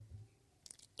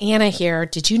Anna here.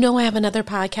 Did you know I have another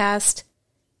podcast?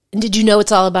 And did you know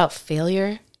it's all about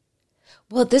failure?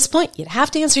 Well, at this point, you'd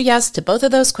have to answer yes to both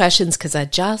of those questions because I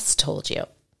just told you.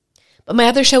 But my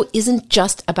other show isn't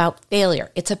just about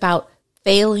failure. It's about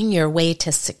failing your way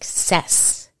to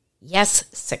success. Yes,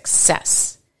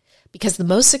 success. Because the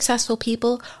most successful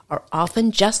people are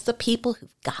often just the people who've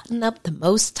gotten up the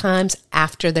most times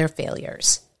after their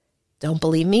failures. Don't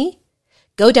believe me?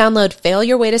 Go download Fail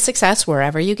Your Way to Success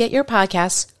wherever you get your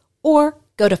podcasts, or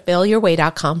go to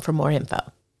failyourway.com for more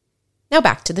info. Now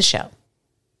back to the show.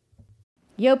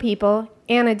 Yo people,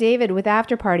 Anna David with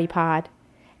After Party Pod.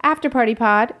 After Party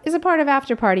Pod is a part of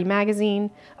After Party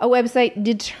Magazine, a website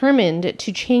determined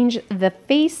to change the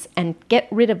face and get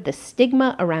rid of the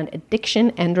stigma around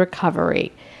addiction and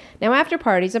recovery. Now, After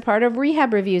Party is a part of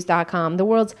RehabReviews.com, the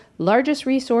world's largest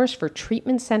resource for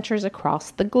treatment centers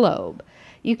across the globe.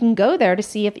 You can go there to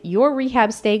see if your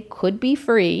rehab stay could be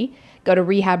free. Go to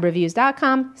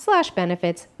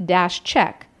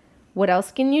rehabreviews.com/benefits-check. What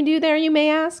else can you do there, you may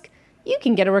ask? You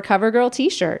can get a Recover Girl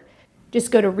t-shirt.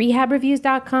 Just go to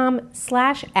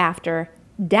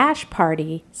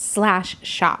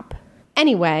rehabreviews.com/after-party/shop.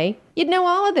 Anyway, you'd know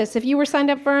all of this if you were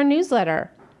signed up for our newsletter.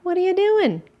 What are you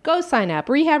doing? Go sign up.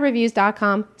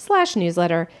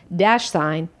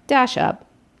 rehabreviews.com/newsletter-sign-up.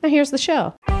 Now here's the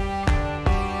show.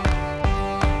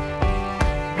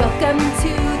 Welcome to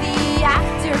the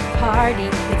after party.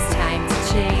 It's time to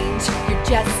change. You're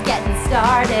just getting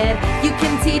started. You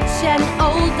can teach an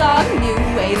old dog new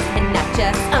ways, and not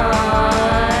just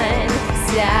on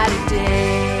Saturdays.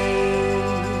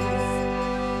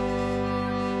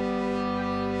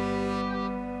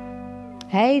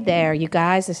 Hey there, you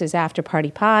guys. This is After Party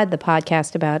Pod, the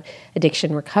podcast about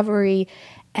addiction recovery.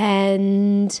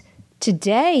 And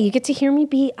today you get to hear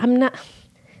me I'm a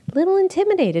little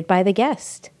intimidated by the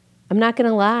guest. I'm not going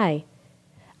to lie.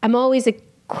 I'm always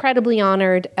incredibly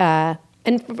honored and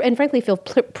frankly feel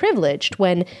privileged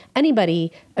when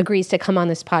anybody agrees to come on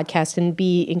this podcast and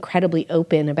be incredibly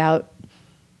open about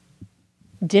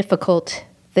difficult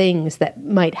things that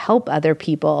might help other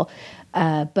people.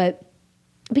 But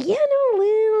yeah, no, a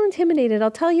little intimidated. I'll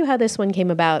tell you how this one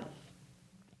came about.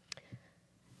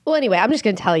 Well, anyway, I'm just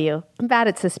going to tell you. I'm bad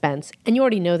at suspense. And you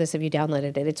already know this if you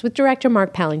downloaded it. It's with director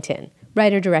Mark Pellington.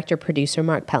 Writer, director, producer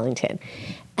Mark Pellington.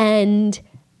 And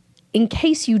in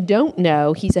case you don't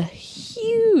know, he's a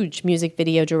huge music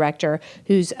video director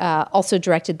who's also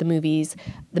directed the movies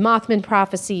The Mothman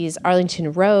Prophecies,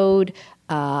 Arlington Road,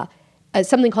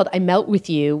 something called I Melt With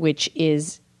You, which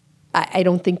is, I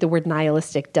don't think the word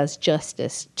nihilistic does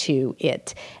justice to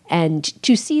it. And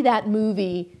to see that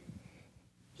movie,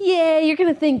 yeah, you're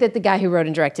going to think that the guy who wrote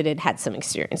and directed it had some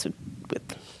experience with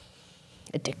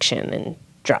addiction and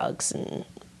drugs and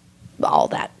all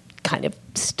that kind of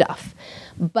stuff.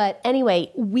 But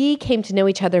anyway, we came to know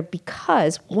each other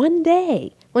because one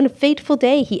fateful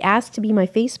day, he asked to be my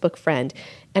Facebook friend.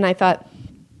 And I thought,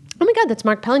 oh my God, that's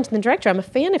Mark Pellington, the director. I'm a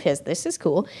fan of his. This is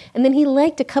cool. And then he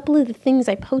liked a couple of the things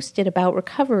I posted about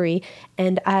recovery.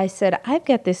 And I said, I've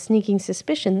got this sneaking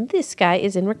suspicion this guy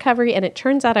is in recovery. And it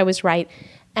turns out I was right.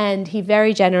 And he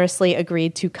very generously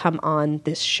agreed to come on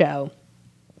this show.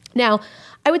 Now,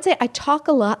 I would say I talk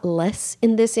a lot less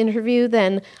in this interview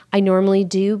than I normally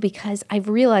do because I've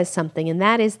realized something, and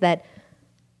that is that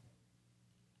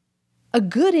a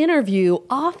good interview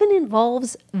often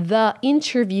involves the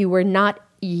interviewer not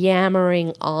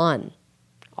yammering on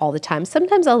all the time.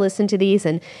 Sometimes I'll listen to these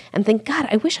and think, God,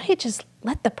 I wish I had just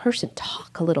let the person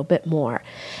talk a little bit more.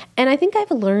 And I think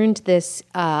I've learned this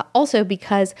also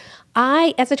because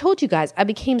as I told you guys, I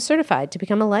became certified to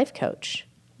become a life coach.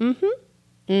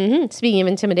 Speaking of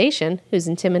intimidation, who's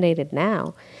intimidated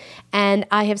now? And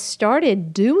I have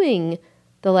started doing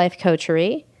the life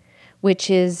coachery, which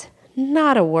is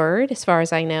not a word as far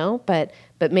as I know, but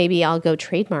maybe I'll go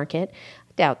trademark it.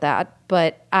 Doubt that.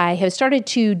 But I have started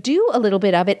to do a little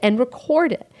bit of it and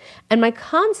record it. And my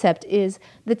concept is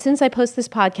that since I post this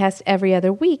podcast every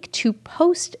other week, to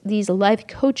post these life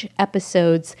coach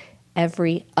episodes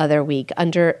every other week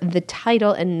under the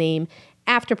title and name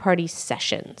After Party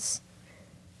Sessions.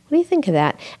 What do you think of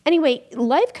that? Anyway,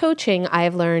 life coaching, I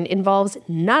have learned, involves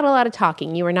not a lot of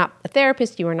talking. You are not a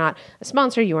therapist. You are not a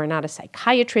sponsor. You are not a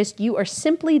psychiatrist. You are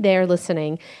simply there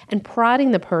listening and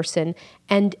prodding the person.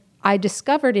 And I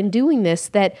discovered in doing this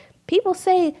that people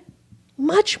say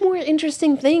much more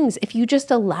interesting things if you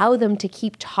just allow them to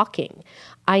keep talking.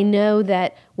 I know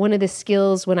that one of the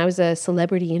skills when I was a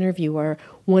celebrity interviewer,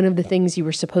 one of the things you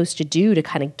were supposed to do to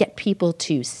kind of get people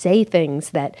to say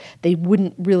things that they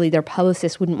wouldn't really, their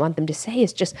publicist wouldn't want them to say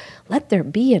is just let there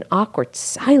be an awkward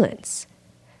silence.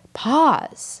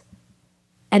 Pause.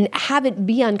 and have it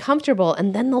be uncomfortable,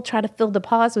 and then they'll try to fill the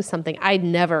pause with something. I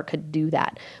never could do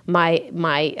that.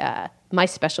 My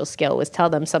special skill was tell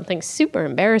them something super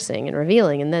embarrassing and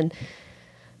revealing, and then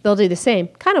they'll do the same.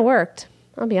 Kind of worked,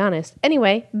 I'll be honest.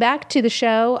 Anyway, back to the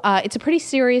show. It's a pretty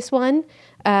serious one.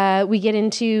 We get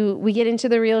into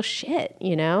the real shit,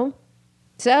 you know?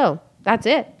 So that's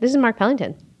it. This is Mark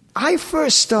Pellington. I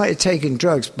first started taking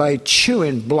drugs by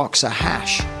chewing blocks of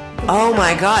hash. Oh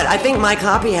my God. I think my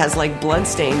copy has like blood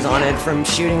stains on it from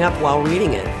shooting up while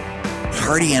reading it.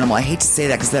 Party animal. I hate to say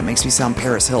that because that makes me sound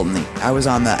Paris Hilton. I was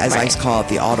on the, as I call it,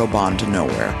 the Autobahn to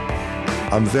nowhere.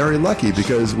 I'm very lucky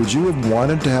because would you have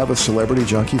wanted to have a celebrity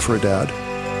junkie for a dad?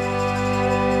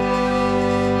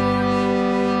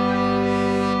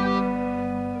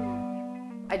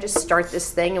 I just start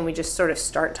this thing and we just sort of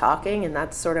start talking, and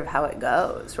that's sort of how it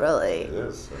goes, really. It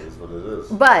is. It is what it is.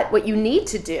 But what you need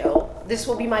to do, this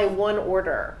will be my one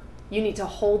order. You need to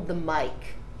hold the mic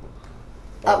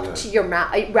up to your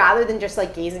mouth rather than just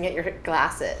like gazing at your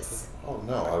glasses. Oh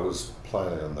no, I was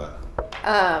planning on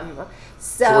that.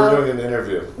 So we're doing an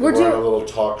interview. We're doing a little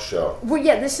talk show. Well,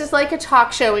 yeah, this is like a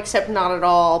talk show, except not at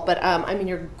all. But I'm in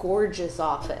your gorgeous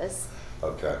office.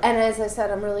 Okay. And as I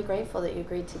said, I'm really grateful that you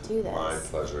agreed to do this. My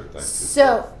pleasure. Thank you.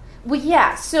 So,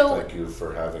 So thank you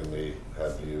for having me.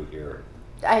 Have you here?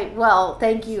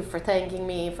 Thank you for thanking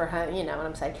me for you know what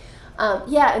I'm saying.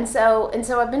 And so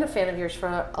I've been a fan of yours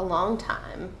for a long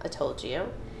time. I told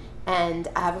you, and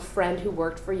I have a friend who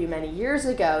worked for you many years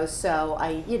ago, so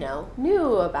I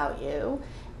knew about you,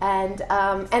 and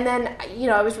then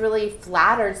I was really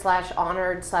flattered /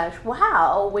 honored /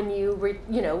 wow when you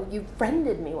you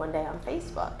friended me one day on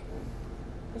Facebook.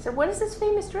 I said, "What is this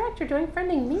famous director doing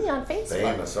friending me on Facebook?"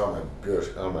 Famous?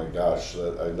 Oh my gosh!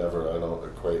 I don't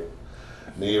equate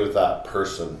me with that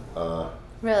person.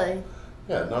 Really?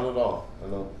 Yeah, not at all. I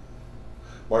know.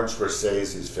 Martin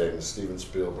Scorsese's famous. Steven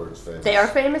Spielberg's famous. They are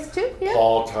famous too. Yeah.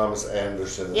 Paul Thomas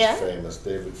Anderson is Yeah. famous.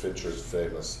 David Fincher's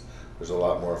famous. There's a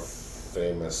lot more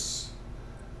famous.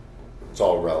 It's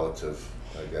all relative,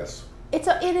 I guess. It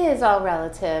is all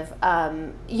relative,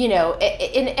 and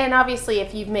obviously,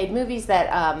 if you've made movies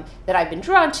that I've been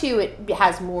drawn to, it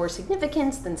has more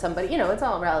significance than somebody. It's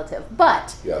all relative.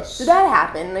 But yes. So that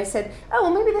happened, and I said, "Oh,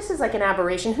 well, maybe this is like an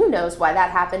aberration. Who knows why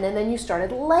that happened?" And then you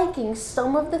started liking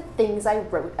some of the things I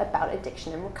wrote about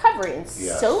addiction and recovery, and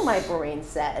so my brain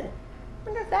said, "I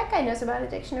wonder if that guy knows about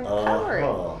addiction and recovery."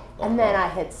 And then I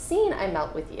had seen I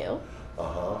Melt With You.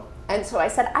 And so I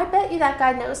said, I bet you that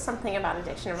guy knows something about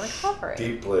addiction and recovery.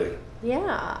 Deeply.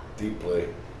 Yeah. Deeply.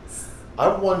 I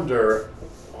wonder,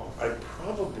 I'd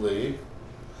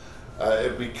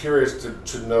be curious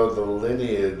to know the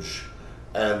lineage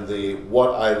and what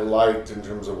I liked in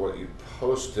terms of what you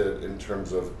posted, in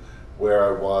terms of where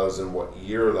I was and what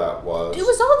year that was. It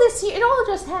was all this year. It all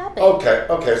just happened.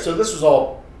 Okay. So this was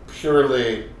all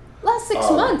purely... Last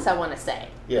 6 months, I want to say.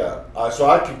 Yeah. So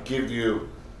I could give you...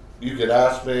 You could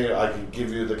ask me, I could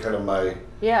give you the kind of my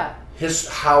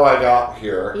how I got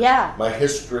here. Yeah. My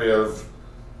history of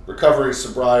recovery,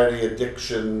 sobriety,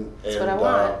 addiction, and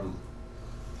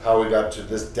how we got to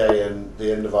this day in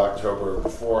the end of October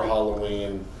before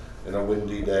Halloween in a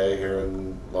windy day here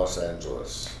in Los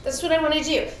Angeles. That's what I want to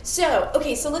do. So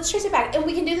let's trace it back. And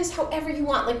we can do this however you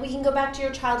want. Like, we can go back to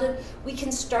your childhood. We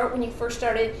can start when you first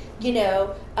started, you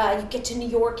get to New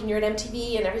York and you're at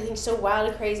MTV and everything's so wild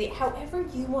and crazy. However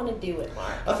you want to do it,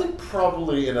 Mark. I think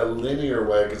probably in a linear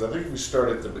way, because I think if we start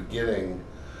at the beginning,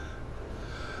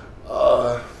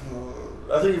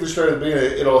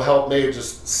 it'll help me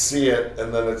just see it,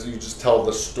 and then you just tell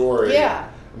the story. Yeah.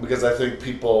 Because I think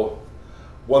people...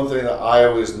 One thing that I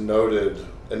always noted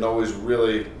and always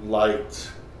really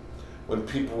liked when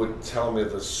people would tell me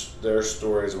their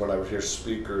stories, when I would hear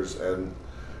speakers and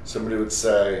somebody would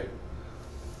say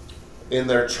in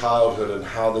their childhood and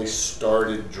how they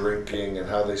started drinking and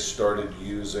how they started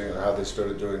using and how they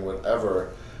started doing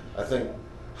whatever, I think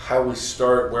how we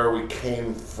start, where we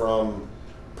came from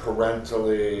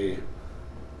parentally,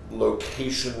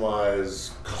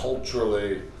 location-wise,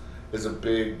 culturally, is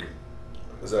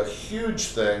a huge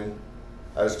thing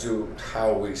as to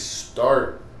how we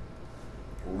start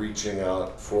reaching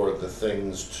out for the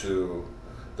things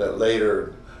that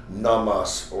later numb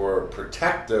us or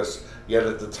protect us, yet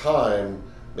at the time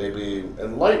maybe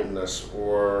enlighten us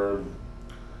or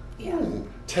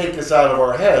take us out of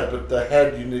our head. But the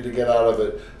head you need to get out of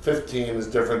at 15 is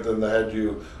different than the head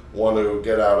you want to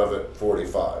get out of at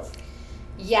 45.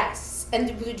 Yes.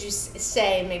 And would you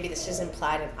say, maybe this is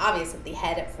implied and obvious, that the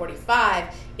head at 45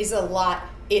 is a lot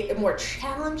more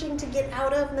challenging to get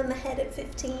out of than the head at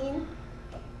 15?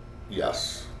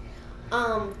 Yes.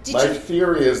 My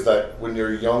theory is that when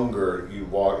you're younger, you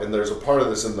walk, and there's a part of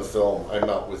this in the film, I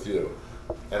Melt With You,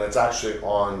 and it's actually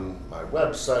on my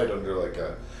website under like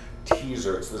a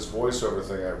teaser. It's this voiceover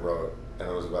thing I wrote, and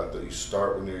it was about that you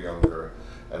start when you're younger,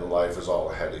 and life is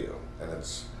all ahead of you, and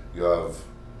you have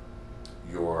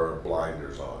your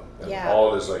blinders on, and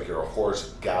all it is like you're a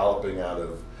horse galloping out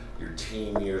of your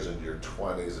teen years into your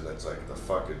 20s, and it's like the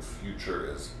fucking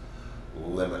future is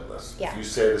limitless. If you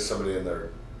say to somebody in their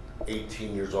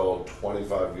 18 years old,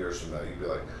 25 years from now, you'd be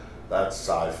like, that's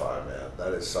sci-fi, man.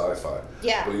 That is sci-fi.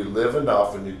 Yeah. But you live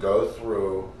enough and you go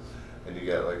through, and you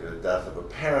get like the death of a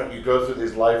parent, you go through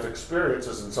these life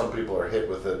experiences, and some people are hit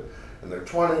with it in their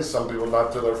 20s, some people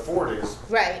not to their 40s.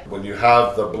 Right. When you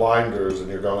have the blinders and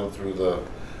you're going through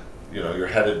you're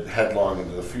headed headlong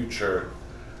into the future,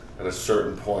 at a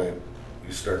certain point,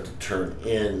 you start to turn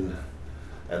in,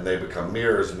 and they become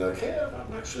mirrors, and you're like, hey,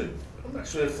 I'm actually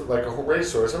like a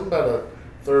racehorse. I'm about a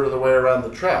third of the way around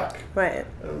the track. Right.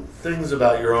 And things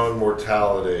about your own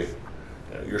mortality,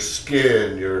 your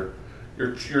skin, your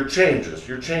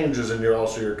changes, and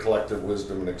your collective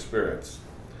wisdom and experience.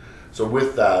 So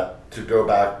with that, to go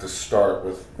back to start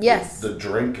with the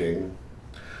drinking,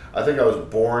 I think I was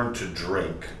born to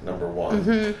drink, number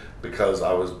one, because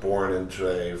I was born into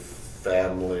a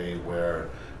family where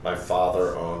my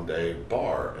father owned a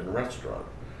bar and restaurant.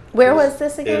 Where was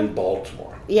this again? In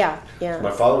Baltimore. Yeah. So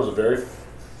my father was a very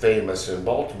famous in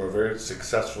Baltimore, very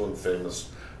successful and famous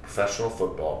professional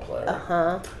football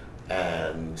player.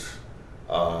 And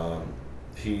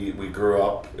we grew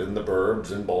up in the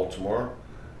burbs in Baltimore,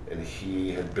 and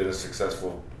he had been a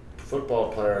successful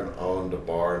football player and owned a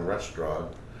bar and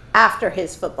restaurant. After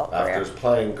his football career. After his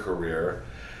playing career.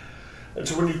 And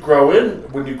so when you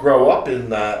grow up in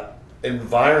that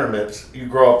environment, you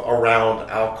grow up around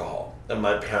alcohol. And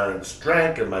my parents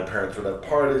drank, and my parents would have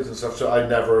parties and stuff, so I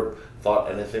never thought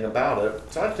anything about it.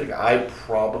 So I think I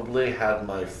probably had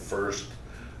my first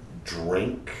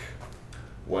drink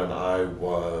when I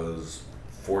was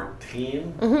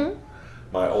 14.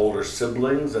 My older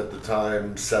siblings, at the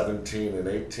time 17 and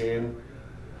 18,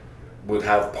 would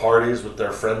have parties with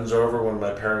their friends over when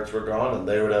my parents were gone, and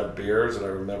they would have beers, and I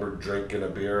remember drinking a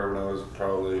beer when I was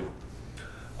probably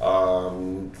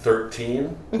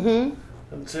 13.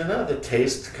 And so, the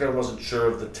taste, kind of wasn't sure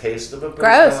of the taste of it.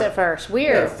 Gross at first,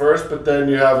 weird. Yeah, at first, but then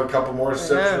you have a couple more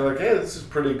sips, and you're like, hey, this is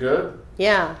pretty good.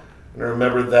 Yeah. And I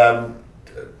remember them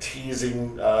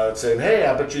teasing, saying, hey,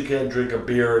 I bet you can't drink a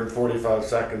beer in 45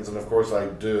 seconds, and of course I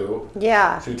do.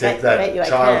 Yeah. So you take that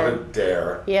childhood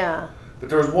dare. Yeah. But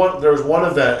there was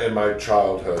one event in my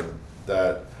childhood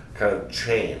that kind of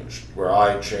changed, where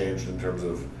I changed in terms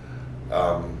of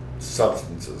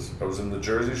substances. I was in the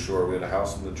Jersey Shore. We had a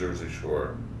house in the Jersey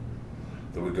Shore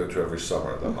that we'd go to every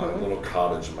summer. My little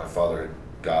cottage that my father had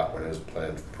got when he was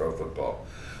playing pro football.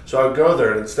 So I would go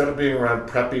there, and instead of being around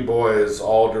preppy boys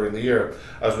all during the year,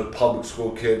 I was with public school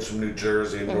kids from New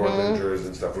Jersey and northern Jersey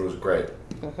and stuff. It was great.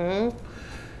 And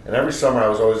every summer I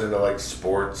was always into like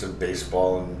sports and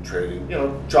baseball and trading,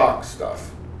 jock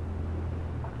stuff.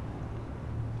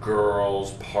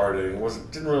 Girls, partying, it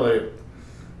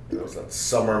was that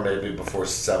summer maybe before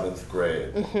 7th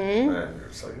grade. And you're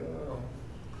just like, oh.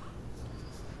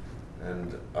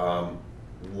 And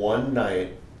one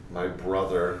night, my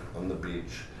brother on the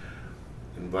beach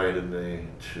invited me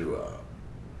to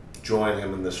join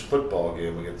him in this football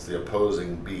game against the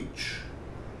opposing beach.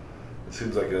 It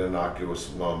seems like an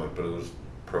innocuous moment, but it was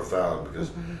profound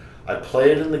because I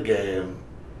played in the game,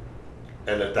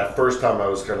 and at that first time I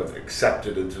was kind of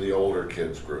accepted into the older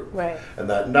kids group. Right. And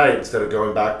that night, instead of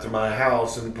going back to my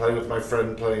house and playing with my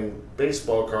friend playing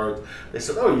baseball cards, they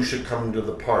said, oh, you should come to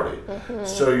the party.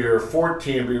 So you're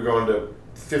 14, but you're going to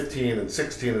 15 and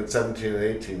 16 and 17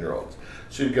 and 18-year-olds.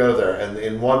 So you go there, and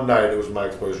in one night it was my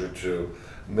exposure to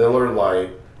Miller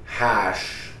Lite,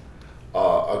 hash,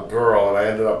 a girl, and I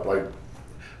ended up like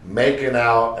making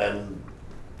out and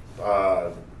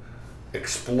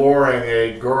exploring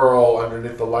a girl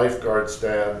underneath the lifeguard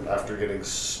stand after getting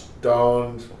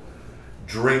stoned,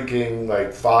 drinking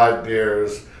like 5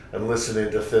 beers, and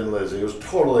listening to Thin Lizzy. It was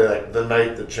totally like the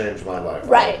night that changed my life.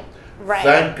 Right.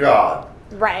 Thank God.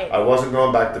 Right. I wasn't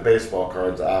going back to baseball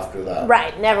cards after that.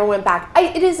 Right, never went back.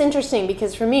 It is interesting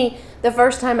because for me, the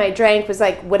first time I drank was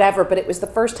like whatever, but it was the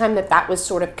first time that was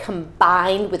sort of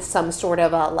combined with some sort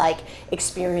of a like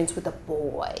experience with a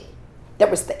boy. It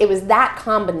was that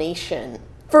combination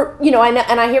for,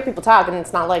 I hear people talk, and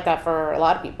it's not like that for a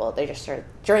lot of people. They just sort of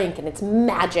drink, and it's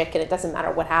magic, and it doesn't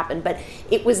matter what happened. But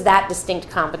it was that distinct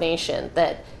combination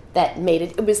that made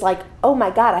it. It was like, oh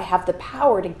my God, I have the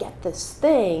power to get this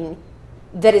thing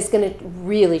that is going to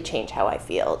really change how I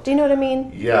feel. Do you know what I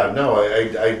mean? Yeah, no,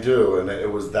 I do. And it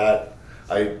was that,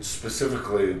 I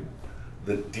specifically,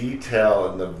 the detail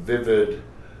and the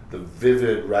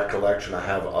vivid recollection I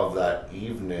have of that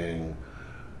evening,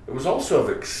 it was also of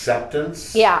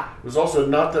acceptance. Yeah. It was also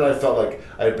not that I felt like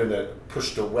I had been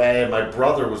pushed away. My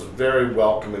brother was very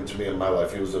welcoming to me in my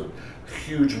life. He was a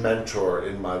huge mentor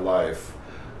in my life,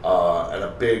 and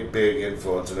a big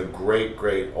influence, and a great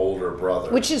older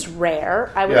brother. Which is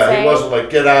rare, I would say. say. Yeah, he wasn't like,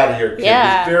 get out of here, kid.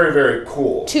 Yeah. He was very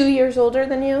cool. 2 years older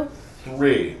than you?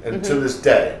 3. And to this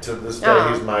day,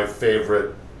 he's my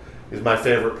favorite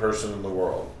person in the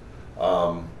world.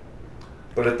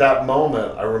 But at that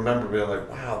moment, I remember being like,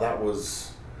 wow, there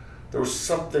was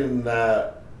something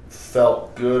that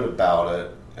felt good about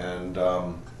it. And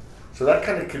so that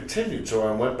kind of continued. So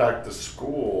I went back to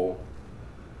school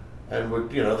and would,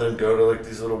 then go to like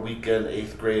these little weekend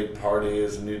 8th grade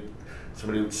parties, and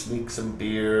somebody would sneak some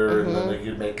beer, and then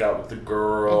you'd make out with the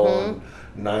girl in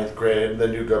 9th grade, and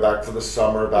then you'd go back for the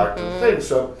summer, back to the thing.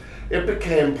 So it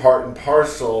became part and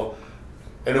parcel.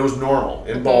 And it was normal.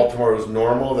 In Baltimore, it was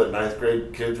normal that 9th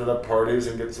grade kids would have parties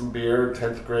and get some beer.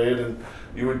 10th grade, and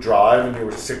you would drive, and you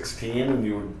were 16, and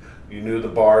you knew the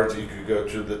bars that you could go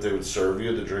to that they would serve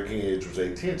you. The drinking age was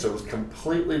 18. So it was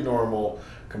completely normal,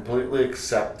 completely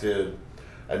accepted,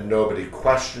 and nobody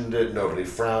questioned it. Nobody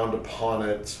frowned upon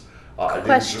it.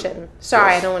 Question.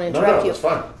 Sorry, I don't want to interrupt you. No, it's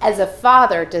fine. As a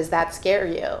father, does that scare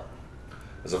you?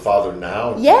 As a father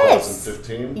now, in yes.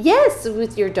 2015? Yes,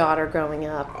 with your daughter growing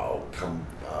up. Oh, come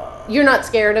on. You're not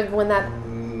scared of when that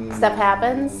stuff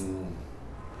happens?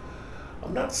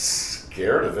 I'm not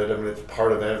scared of it. I mean, it's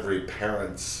part of every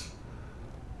parent's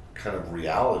kind of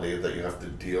reality that you have to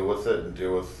deal with it and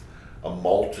deal with a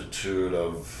multitude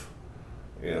of,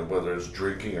 whether it's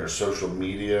drinking or social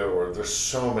media, or there's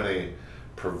so many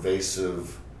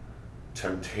pervasive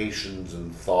temptations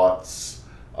and thoughts.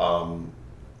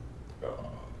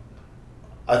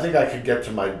 I think I could get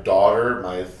to my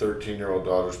 13-year-old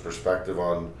daughter's perspective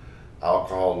on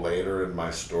alcohol later in my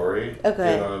story.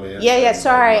 Okay. You know what I mean? Yeah,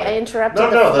 sorry, I interrupted the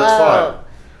flow. No, that's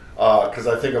fine. Because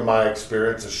I think of my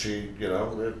experience as she,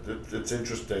 it's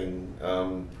interesting,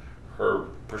 her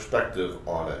perspective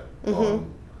on it,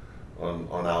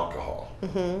 on alcohol.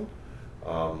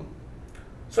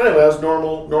 So anyway, I was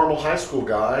normal high school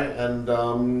guy,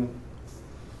 and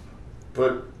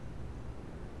but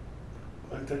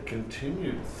that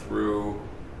continued through.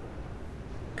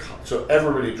 So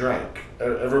everybody drank.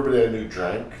 Everybody I knew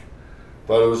drank,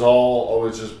 but it was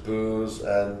always just booze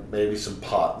and maybe some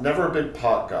pot. Never a big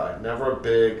pot guy.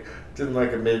 Didn't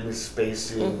like it. Made me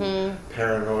spacey and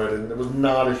paranoid, and it was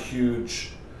not a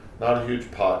huge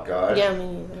pot guy. Yeah,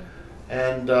 me neither.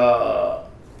 And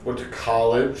went to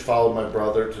college. Followed my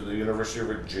brother to the University of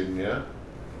Virginia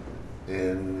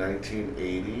in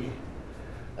 1980,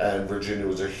 and Virginia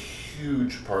was a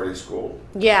huge party school.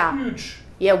 Yeah. Huge.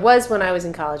 Yeah, it was when I was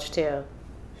in college too.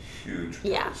 Huge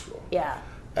party school. Yeah.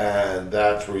 And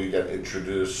that's where you get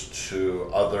introduced to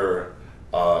other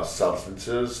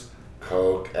substances,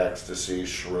 coke, ecstasy,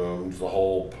 shrooms, the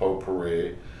whole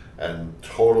potpourri, and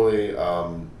totally,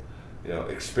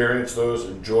 experienced those,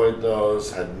 enjoyed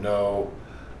those, had no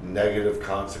negative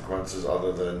consequences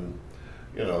other than,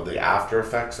 the after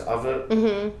effects of it.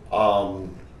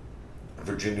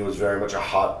 Virginia was very much a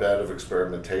hotbed of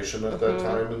experimentation at that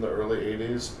time in the early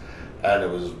 80s, and it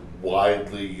was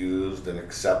widely used and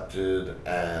accepted,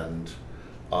 and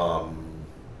but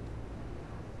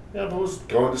was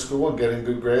going to school and getting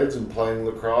good grades and playing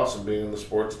lacrosse and being in the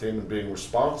sports team and being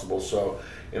responsible. So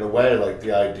in a way, like,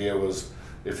 the idea was,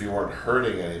 if you weren't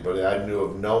hurting anybody, I knew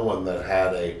of no one that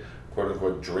had a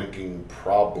quote-unquote drinking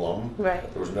problem. Right.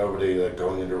 There was nobody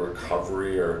going into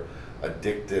recovery or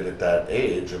addicted at that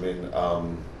age. I mean,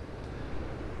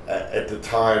 at the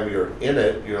time you're in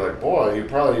it, you're like, boy, you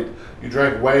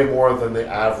drank way more than the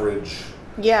average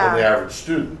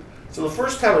student. So the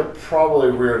first time it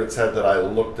probably reared its head that I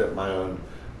looked at my own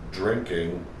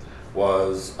drinking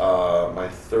was my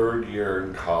 3rd year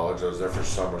in college. I was there for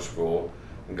summer school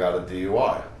and got a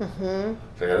DUI. So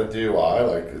I got a DUI,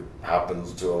 like it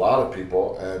happens to a lot of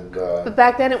people, and but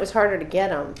back then it was harder to get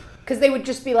them. Because they would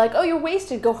just be like, oh, you're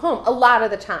wasted, go home, a lot of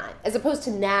the time. As opposed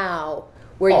to now,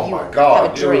 where you have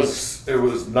a drink. It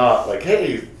was not like,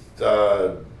 hey,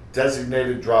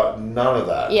 designated drop, none of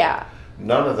that. Yeah.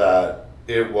 None of that.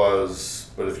 It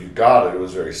was, but if you got it, it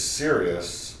was very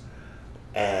serious.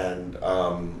 And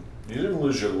you didn't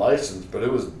lose your license, but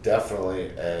it was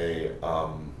definitely a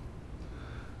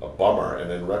bummer.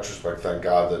 And in retrospect, thank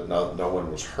God that no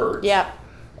one was hurt. Yeah.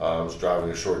 I was driving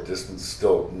a short distance,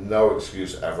 still no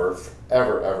excuse ever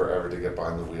to get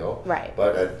behind the wheel. Right.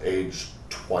 But at age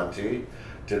 20,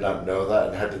 did not know that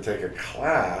and had to take a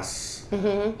class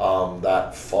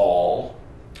that fall.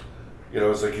 You know, it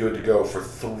was like you had to go for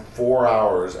 4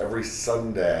 hours every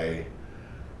Sunday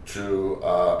to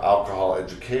alcohol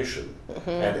education.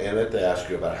 And in it, they ask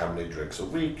you about how many drinks a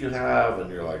week you have, and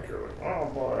you're like, oh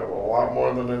boy, I have a lot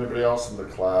more than anybody else in the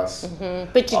class.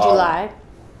 But did you lie?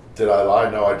 Did I lie?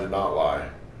 No, I did not lie.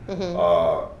 And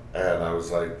I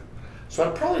was like, so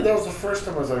that was the first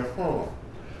time I was like,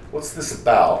 what's this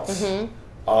about?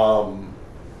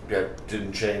 Yet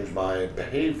didn't change my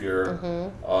behavior.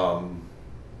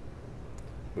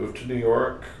 Moved to New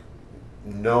York,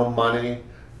 no money,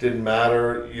 didn't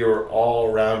matter. You're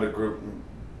all around a group.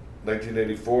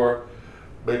 1984,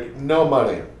 make no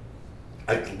money.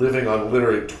 Like living on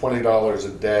literally $20 a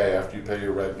day after you pay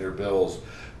your rent and your bills,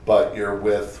 but you're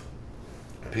with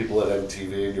people at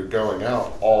MTV and you're going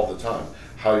out all the time.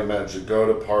 How you manage to go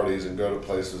to parties and go to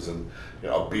places, and you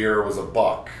know, a beer was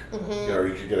 $1. You know,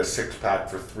 you could get a 6-pack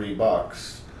for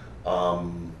 $3.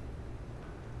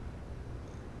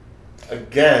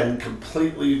 Again,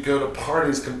 completely, you go to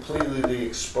parties, completely the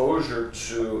exposure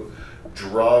to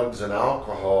drugs and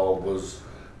alcohol was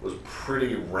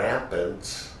pretty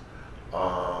rampant. You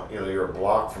know, you're a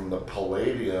block from the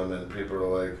Palladium and people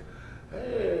are like,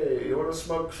 hey, you want to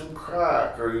smoke some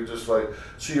crack? Or you just like,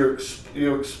 so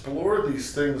you explore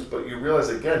these things, but you realize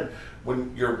again,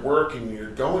 when you're working,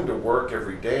 you're going to work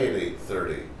every day at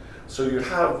 8:30. So you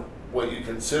have what you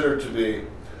consider to be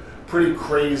pretty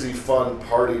crazy fun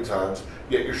party times,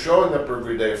 yet you're showing up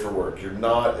every day for work.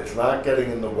 It's not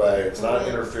getting in the way, it's not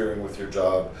interfering with your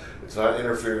job, it's not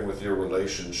interfering with your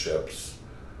relationships,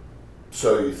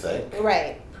 so you think.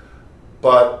 Right.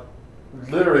 But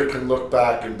literally can look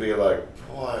back and be like,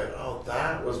 boy,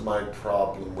 that was my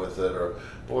problem with it, or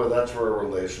boy, that's where a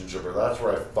relationship, or that's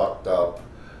where I fucked up.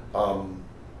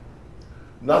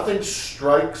 Nothing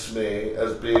strikes me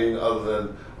as being other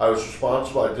than I was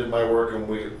responsible, I did my work, and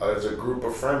we, as a group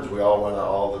of friends, we all went out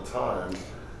all the time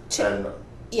and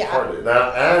partied.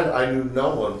 Now, and I knew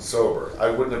no one sober.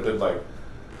 I wouldn't have been like,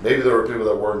 maybe there were people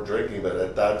that weren't drinking, but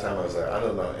at that time I was like, I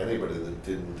don't know anybody that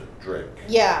didn't drink.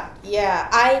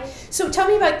 So tell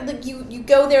me about, like, you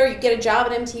go there, you get a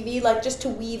job at MTV, like, just to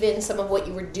weave in some of what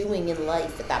you were doing in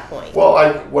life at that point. Well,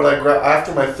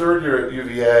 after my third year at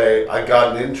UVA, I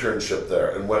got an internship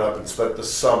there and went up and spent the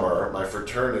summer. My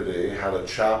fraternity had a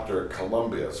chapter at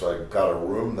Columbia, so I got a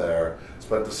room there,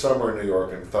 spent the summer in New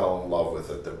York and fell in love with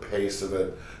it. The pace of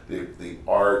it, the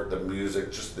art, the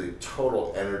music, just the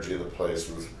total energy of the place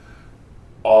was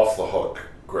off the hook.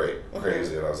 Great,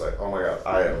 crazy. And I was like, oh my God,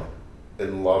 I am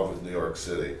in love with New York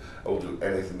City. I will do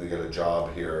anything to get a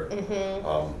job here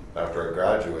after I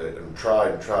graduate, and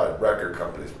tried record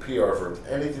companies, PR firms,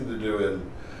 anything to do in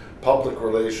public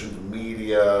relations,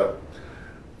 media,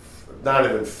 not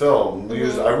even film,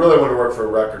 music. I really want to work for a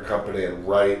record company and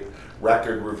write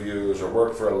record reviews or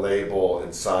work for a label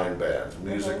and sign bands.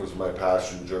 Music was my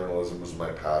passion, journalism was my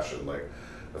passion. Like,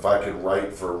 if I could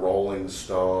write for Rolling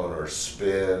Stone or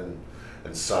Spin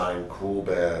and sign cool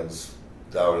bands,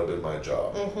 that would have been my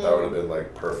job. That would have been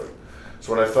like perfect.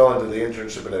 So when I fell into the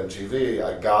internship at MTV,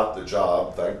 I got the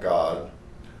job, thank God.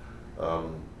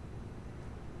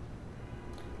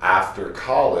 After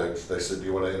college, they said, do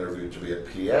you want to interview to be a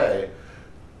PA?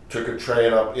 Took a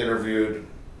train up, interviewed,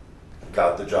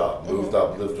 got the job, moved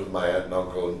up, lived with my aunt and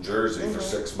uncle in Jersey for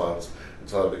 6 months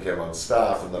until I became on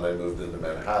staff, and then I moved into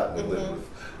Manhattan and lived with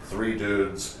 3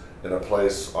 dudes in a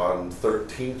place on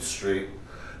 13th Street,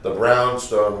 the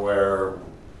brownstone where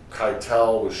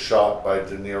Keitel was shot by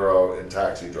De Niro in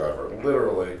Taxi Driver,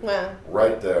 literally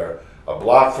right there. A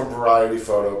block from Variety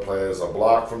Photo Plays, a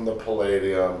block from the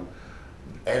Palladium.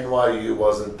 NYU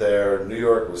wasn't there. New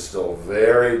York was still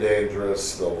very dangerous,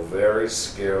 still very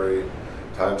scary.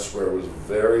 Times Square was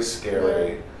very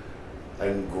scary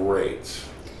and great.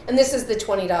 And this is the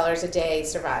 $20 a day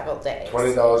survival days.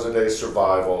 $20 a day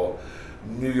survival.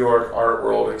 New York art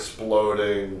world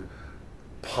exploding.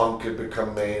 Punk had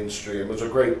become mainstream. It was a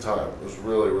great time. It was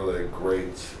really, really a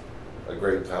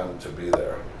great time to be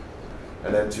there.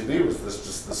 And MTV was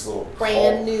this little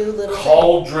brand new little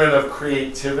cauldron of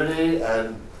creativity,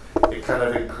 and it kind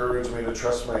of encouraged me to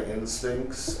trust my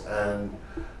instincts and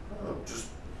just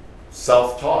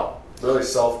self-taught, really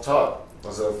self-taught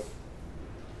as a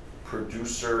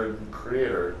producer and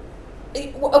creator.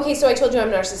 Okay, so I told you I'm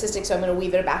narcissistic, so I'm going to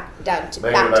weave it back to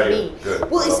me.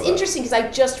 Good. Well, it's interesting because I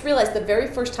just realized the very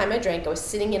first time I drank, I was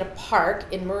sitting in a park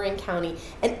in Marin County,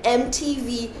 and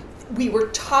MTV we were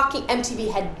talking,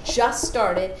 MTV had just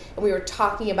started, and we were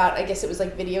talking about, I guess it was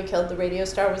like Video Killed the Radio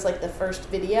Star was like the first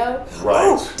video.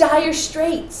 Right. Oh, Dire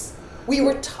Straits. We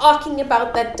were talking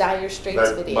about that Dire Straits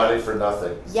That video. Money for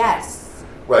Nothing. Yes.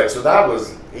 Right, so that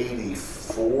was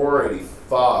 84,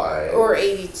 85. Or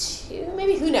 82,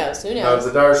 maybe, who knows, No,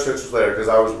 the Dire Straits was later because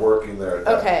I was working there at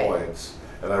that Okay. point.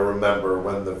 And I remember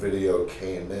when the video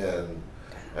came in,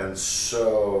 and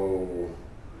so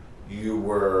you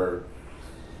were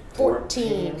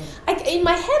 14. In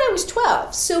my head, I was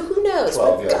 12, so who knows?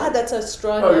 12, but yeah. God, that's a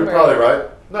strong No, number. you're probably right.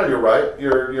 No, you're right.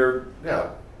 You're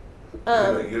yeah.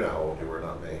 You know how old you were,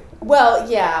 not me. Well,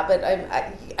 yeah, but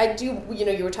I do,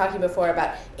 you were talking before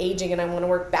about aging, and I want to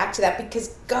work back to that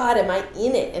because, God, am I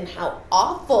in it, and how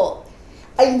awful.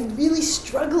 I'm really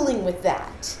struggling with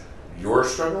that. You're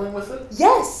struggling with it?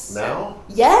 Yes. Now?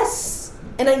 Yes.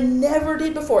 And I never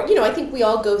did before. I think we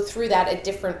all go through that at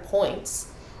different points.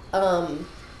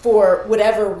 For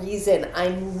whatever reason,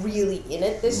 I'm really in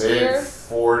it this year.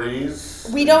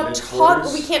 Mid-40s? We don't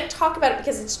Mid-40s? we can't talk about it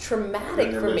because it's traumatic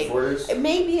In your for me. mid-40s?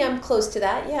 Maybe I'm close to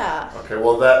that, yeah. Okay,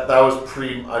 well that was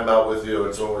pre I'm Out With You,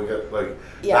 and so we get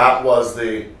Yeah. that was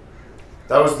the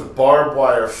barbed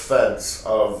wire fence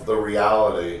of the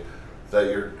reality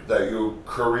that you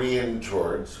careen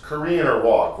towards, careen or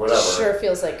walk, whatever. Sure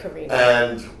feels like Karina.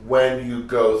 And when you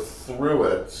go through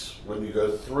it,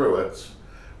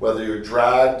 whether you're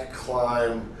dragged,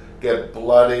 climb, get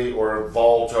bloody, or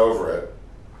vault over it,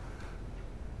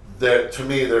 to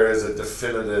me there is a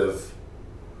definitive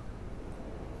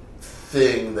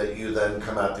thing that you then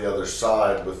come out the other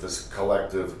side with this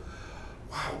collective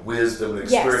wisdom and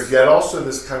experience. Yes. Yet also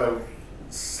this kind of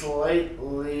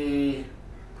slightly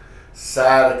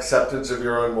sad acceptance of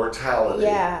your own mortality.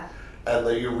 Yeah. And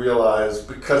that you realize,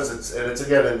 because it's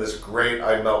again in this great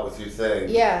I Melt With You thing.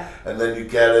 Yeah. And then you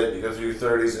get it, you go through your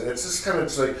 30s, and it's just kind of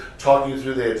just like talking you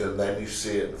through the age, and then you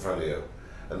see it in front of you.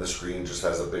 And the screen just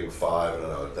has a big 5 and a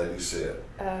note. Then you see it.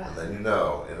 And then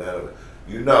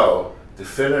you know,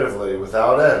 definitively,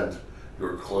 without end,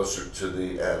 you're closer to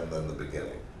the end than the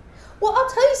beginning. Well, I'll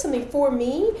tell you something. For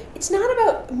me, it's not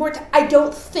about I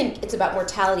don't think it's about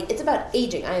mortality. It's about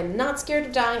aging. I am not scared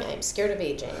of dying. I am scared of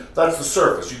aging. That's the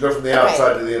surface. You go from the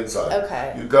outside to the inside.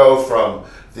 Okay. You go from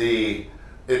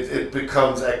it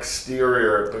becomes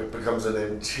exterior, it becomes an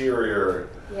interior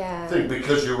thing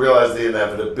because you realize the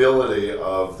inevitability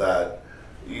of that,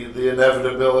 the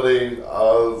inevitability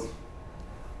of,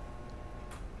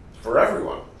 for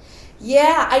everyone.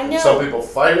 Yeah, I know. Some people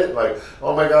fight it, like,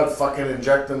 oh my God, fucking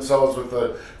inject themselves with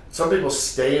some people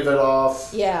stave it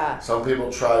off. Yeah. Some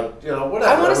people try, whatever.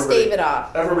 I want to stave it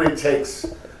off. Everybody hits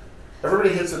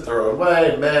it their own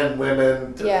way, men,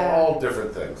 women, all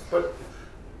different things. But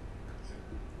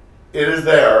it is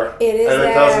there. It is and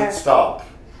there. it doesn't stop.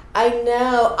 I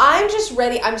know. I'm just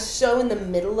ready. I'm so in the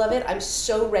middle of it. I'm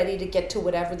so ready to get to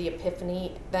whatever the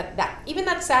epiphany, even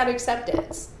that sad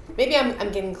acceptance. Maybe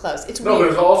I'm getting close. It's No, weird.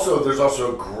 there's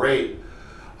also a great,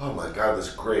 oh my God, this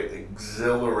great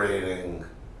exhilarating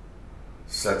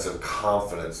sense of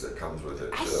confidence that comes with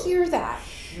it too. I hear that.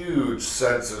 Huge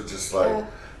sense of just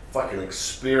fucking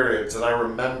experience. And I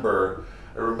remember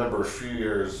a few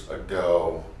years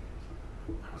ago,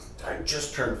 I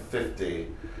just turned 50,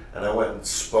 and I went and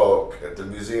spoke at the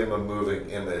Museum of Moving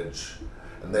Image,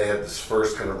 and they had this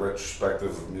first kind of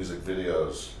retrospective of music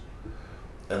videos,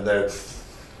 and they had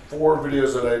 4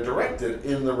 videos that I directed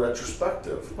in the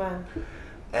retrospective. Wow.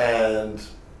 And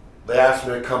they asked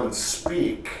me to come and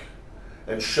speak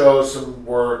and show some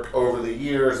work over the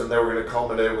years, and they were going to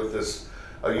culminate with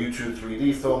a U2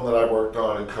 3D film that I worked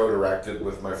on and co-directed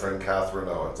with my friend Catherine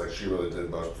Owens. Like, she really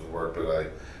did most of the work, but I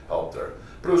helped her.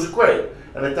 But it was great.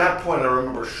 And at that point, I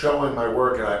remember showing my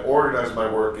work, and I organized my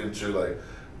work into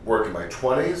work in my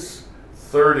 20s,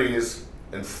 30s,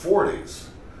 and 40s.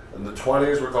 And the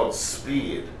 20s were called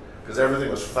speed, because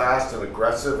everything was fast and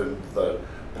aggressive, and the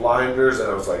blinders, and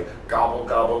I was like, gobble,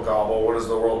 gobble, gobble, what does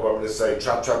the world want me to say?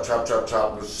 Chop, chop, chop, chop,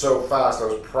 chop. It was so fast. I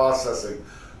was processing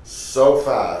so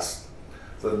fast.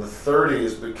 Then the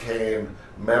 30s became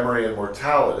memory and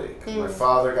mortality. My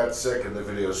father got sick, and the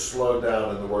videos slowed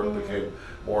down, and the work became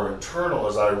more internal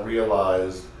as I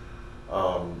realized,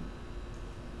 and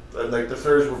the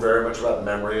 30s were very much about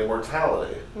memory and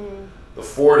mortality. The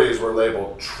 40s were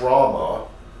labeled trauma.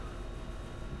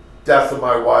 Death of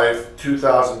my wife,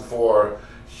 2004,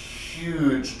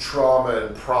 huge trauma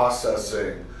and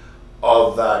processing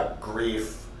of that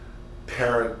grief,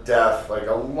 parent death, like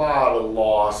a lot of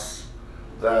loss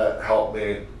that helped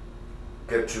me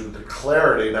get to the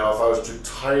clarity. Now, if I was to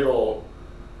title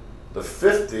the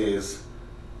 50s,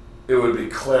 it would be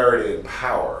clarity and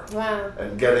power. Wow.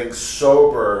 And getting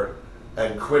sober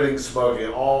and quitting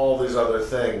smoking, all these other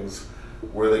things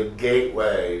were the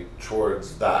gateway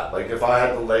towards that. Like if I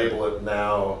had to label it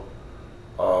now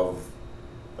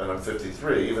and I'm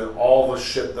 53, even all the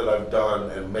shit that I've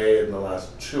done and made in the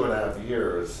last 2.5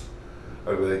 years,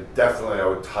 I would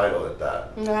title it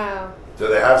that. Wow. Do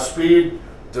they have speed?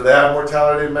 Do they have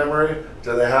mortality and memory?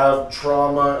 Do they have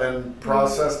trauma and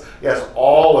process? Yes,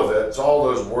 all of it. So all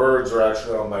those words are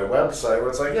actually on my website where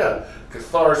it's like, yeah,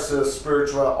 catharsis,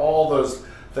 spiritual, all those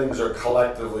things are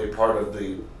collectively part of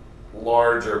the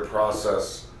larger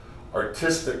process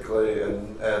artistically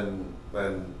and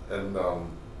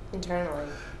Internally.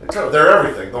 they're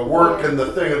everything. The work and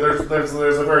the thing.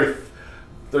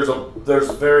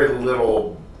 There's very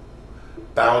little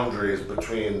boundaries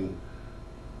between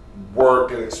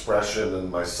work and expression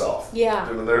and myself. Yeah.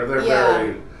 I mean, they're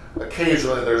very.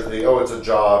 Occasionally, there's it's a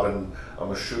job and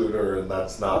I'm a shooter and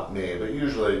that's not me. But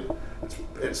usually,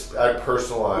 it's I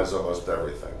personalize almost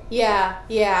everything. Yeah.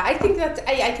 I think that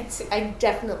I could see,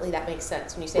 definitely that makes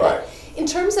sense when you say Right. that. In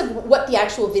terms of what the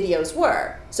actual videos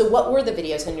were, so what were the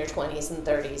videos in your 20s and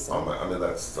 30s? I mean,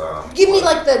 that's. Give me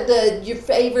like your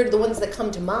favorite, the ones that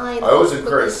come to mind. I always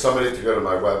encourage somebody to go to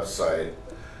my website,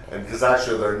 and because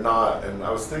actually they're not. And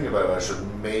I was thinking about it. I should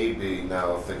maybe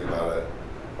now think about it,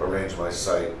 arrange my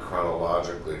site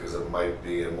chronologically because it might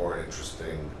be a more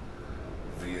interesting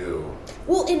view.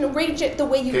 Well, and arrange it the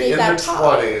way you Okay, gave that in the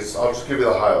talk. 20s, I'll just give you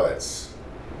the highlights.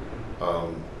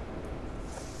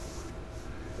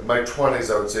 In my 20s,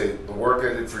 I would say the work I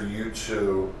did for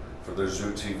U2 for their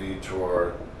Zoo TV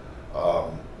tour,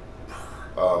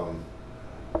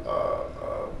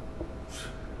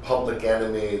 Public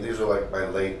Enemy, these are like my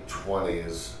late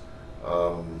 20s.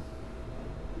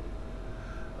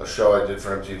 A show I did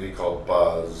for MTV called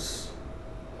Buzz.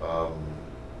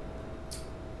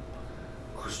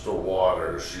 Crystal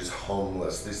Waters, She's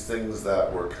Homeless. These things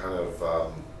that were kind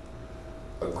of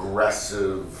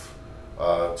aggressive,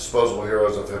 disposable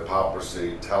heroes of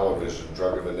hypocrisy, television,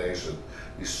 Drug of a Nation.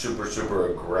 These super,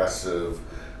 super aggressive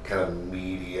kind of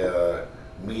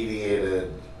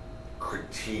mediated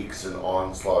critiques and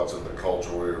onslaughts of the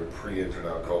culture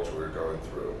pre-internet culture we were going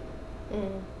through.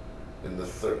 In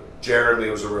the Jeremy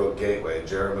was a real gateway.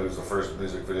 Jeremy was the first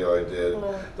music video I did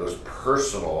that was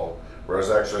personal, where I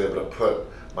was actually able to put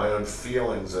my own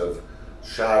feelings of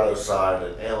shadow side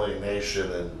and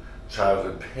alienation and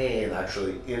childhood pain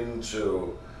actually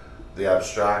into the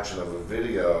abstraction of a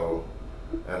video.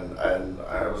 And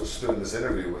I was just doing this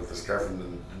interview with this guy from the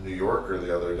New Yorker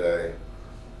the other day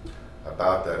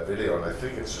about that video, and I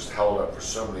think it's just held up for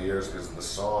so many years because of the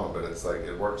song, but it's like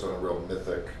it works on a real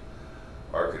mythic,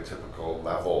 archetypical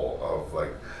level of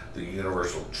like the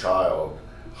universal child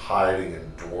hiding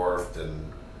and dwarfed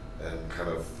and kind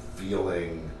of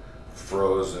feeling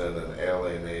frozen and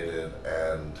alienated,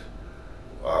 and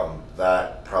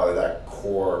that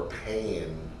core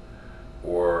pain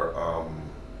or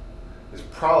is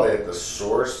probably at the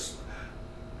source,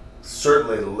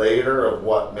 certainly later, of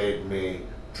what made me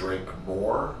drink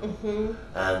more.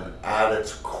 And at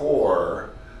its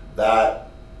core, that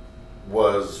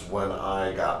was when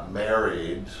I got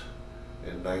married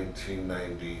in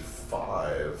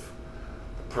 1995.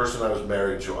 The person I was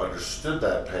married to understood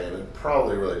that pain and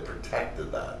probably really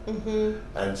protected that.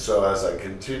 And so as I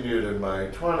continued in my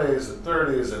 20s and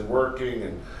 30s and working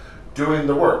and doing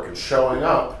the work and showing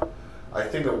up, I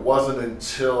think it wasn't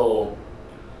until,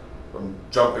 I'm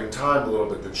jumping time a little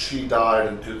bit, that she died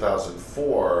in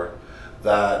 2004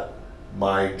 that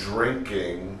my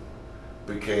drinking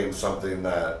became something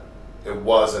that it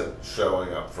wasn't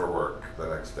showing up for work the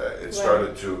next day. It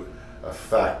started to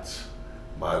affect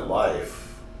my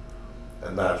life,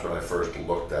 and that's when I first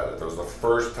looked at it. That was the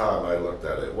first time I looked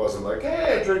at it. It wasn't like,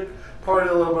 hey, I drink, party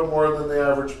a little bit more than the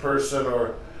average person,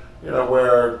 or,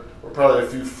 where probably a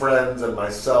few friends and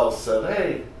myself said,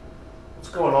 hey, what's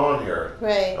going on here?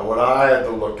 Right. And when I had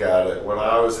to look at it, when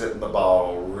I was hitting the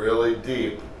bottle really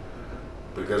deep,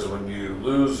 because when you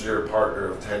lose your partner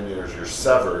of 10 years, you're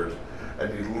severed,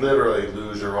 and you literally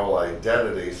lose your whole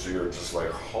identity, so you're just like,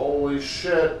 holy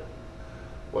shit,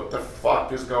 what the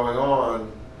fuck is going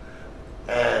on?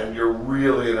 And you're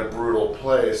really in a brutal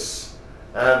place.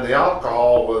 And the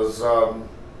alcohol was,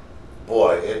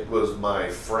 it was my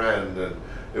friend, and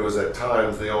it was at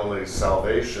times the only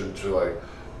salvation to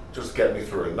just get me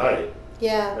through a night.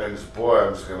 Yeah. And just,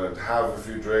 I'm just gonna have a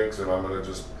few drinks and I'm gonna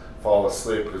just fall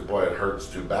asleep because it hurts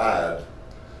too bad.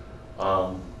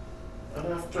 And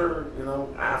after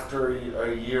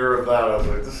a year of that, I was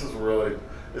like,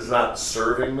 it's not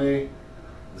serving me.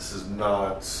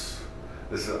 I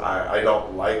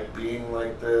don't like being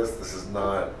like this. This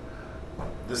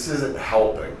isn't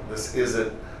helping. This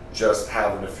isn't just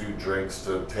having a few drinks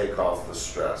to take off the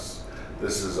stress.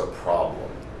 This is a problem.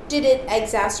 Did it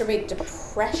exacerbate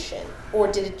depression, or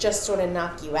did it just sort of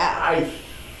knock you out? I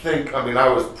think, I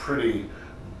was pretty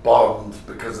bummed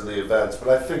because of the events, but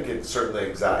I think it certainly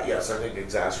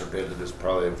exacerbated is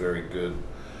probably a very good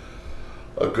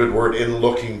word. In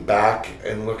looking back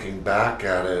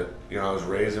at it, I was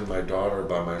raising my daughter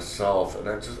by myself, and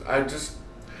I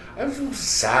was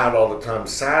sad all the time,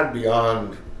 sad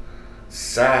beyond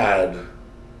sad,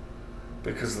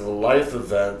 because of the life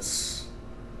events.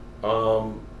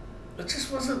 It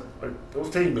just wasn't, like, it was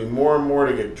taking me more and more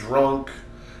to get drunk.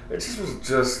 It just was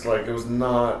just like, I was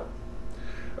not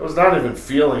even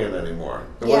feeling it anymore.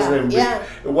 It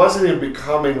wasn't even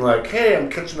becoming like, hey, I'm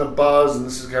catching a buzz, and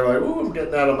this is kind of like, ooh, I'm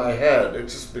getting out of my head. It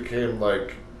just became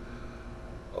like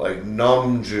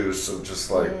numb juice of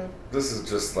just like, this is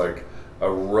just like a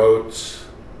rote,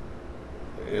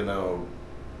 it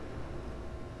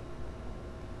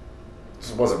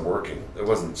wasn't working. It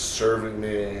wasn't serving me.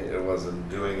 It wasn't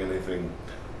doing anything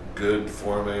good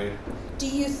for me. Do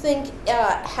you think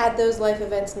had those life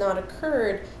events not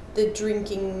occurred, the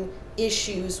drinking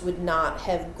issues would not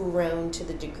have grown to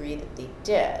the degree that they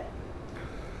did?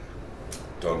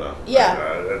 Don't know. Yeah.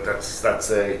 That's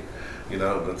a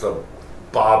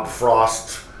Bob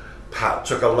Frost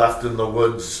took a left in the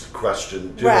woods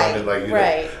question. Do you know what I mean?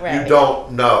 Like, you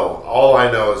don't know. All I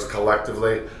know is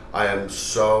collectively, I am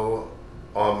so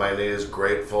on my knees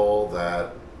grateful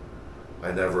that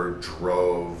I never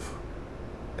drove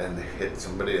and hit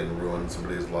somebody and ruined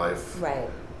somebody's life. Right.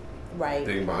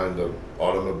 Being behind an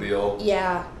automobile.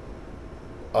 Yeah.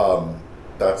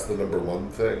 That's the number one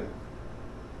thing.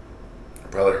 I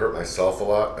probably hurt myself a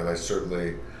lot, and I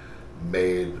certainly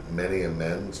made many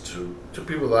amends to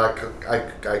people that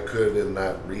I could in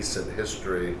that recent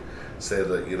history say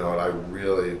that, I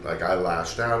really, like, I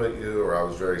lashed out at you, or I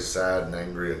was very sad and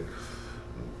angry and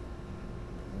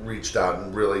reached out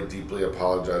and really deeply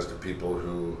apologized to people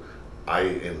who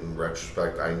in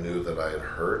retrospect, I knew that I had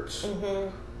hurt.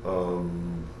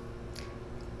 Mm-hmm.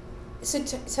 So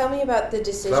tell me about the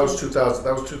decision. That was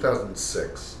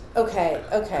 2006. Okay.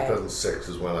 2006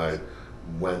 is when I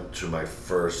went to my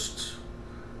first,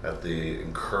 at the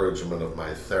encouragement of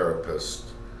my therapist,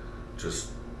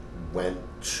 just went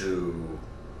to,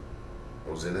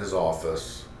 I was in his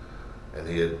office, and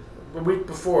he had,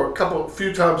 a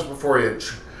few times before, he had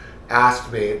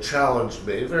asked me, challenged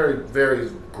me, very, very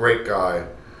great guy,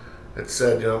 had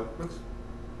said,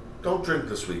 don't drink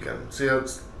this weekend. See,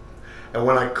 and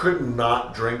when I could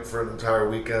not drink for an entire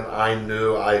weekend, I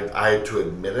knew I had to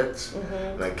admit it. Mm-hmm.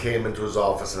 And I came into his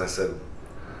office and I said,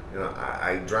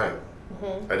 I drank.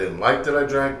 Mm-hmm. I didn't like that I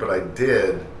drank, but I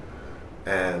did.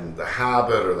 And the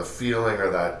habit or the feeling or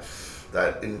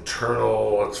that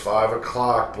internal, it's 5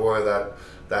 o'clock, boy,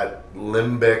 that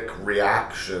limbic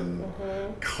reaction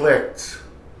clicked,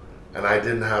 and I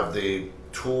didn't have the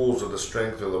tools or the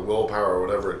strength or the willpower or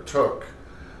whatever it took.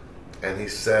 And he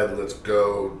said, let's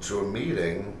go to a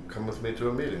meeting. Come with me to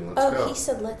a meeting. Let's go. Oh, he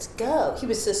said, let's go. He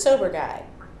was a sober guy.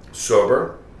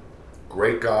 Sober.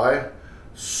 Great guy.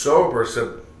 Sober,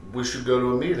 said, we should go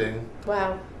to a meeting.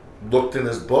 Wow. Looked in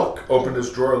his book, opened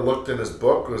his drawer, looked in his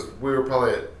book. We were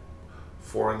probably at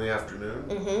 4 in the afternoon.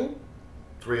 Mm-hmm.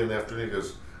 3 in the afternoon. He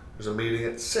goes, there's a meeting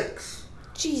at 6.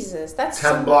 Jesus, that's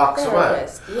 10 blocks away.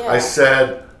 Yeah. I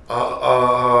said,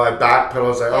 I backpedaled. I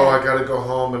was like, I got to go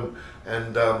home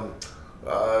and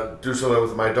do something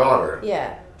with my daughter.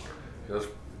 Yeah. He goes,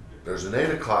 there's an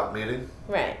 8 o'clock meeting.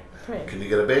 Right. Can you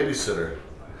get a babysitter?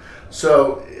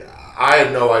 So I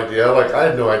had no idea. Oh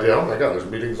my God, there's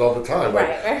meetings all the time.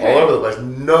 All over the place.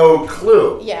 No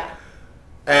clue. Yeah.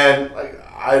 And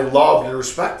I loved and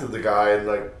respected the guy, and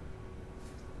I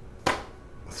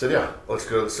said, yeah, let's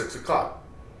go to the 6 o'clock,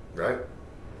 right?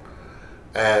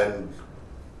 And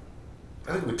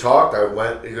I think we talked. I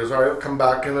went. He goes, all right, I'll come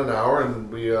back in an hour,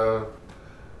 and we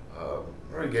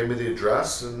he gave me the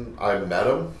address, and I met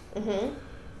him. Mm-hmm.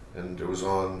 And it was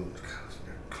on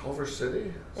Culver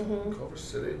City. Mm-hmm. Culver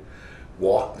City.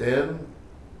 Walked in,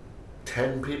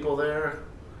 10 people there,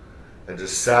 and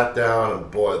just sat down. And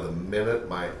boy, the minute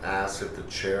my ass hit the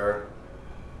chair,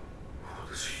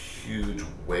 this huge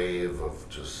wave of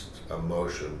just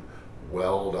emotion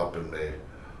welled up in me.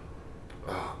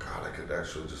 Oh God, I could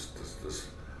actually just this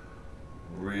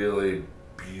really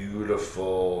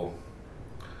beautiful,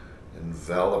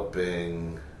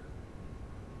 enveloping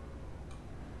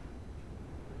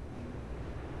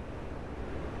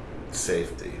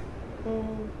safety.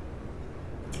 Mm.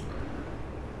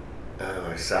 And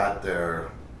I sat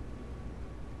there,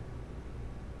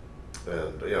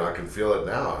 and I can feel it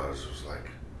now. I was just like,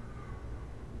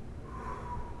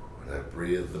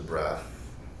 breathe the breath.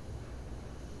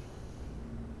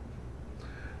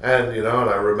 And, and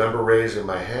I remember raising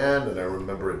my hand, and I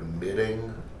remember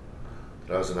admitting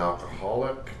that I was an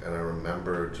alcoholic, and I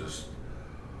remember just,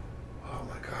 oh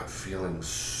my God, feeling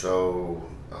so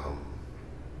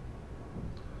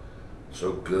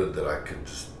good that I could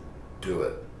just do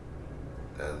it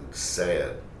and say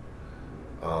it.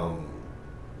 And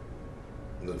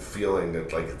then feeling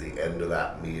it like at the end of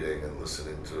that meeting and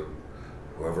listening to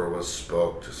whoever was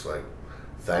spoke, just like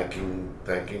thanking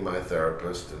my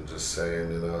therapist and just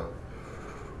saying,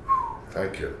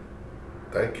 thank you.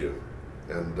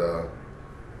 And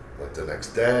went the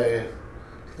next day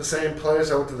to the same place.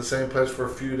 I went to the same place for a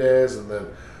few days and then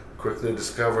quickly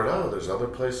discovered, there's other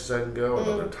places I can go and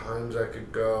other times I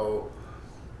could go.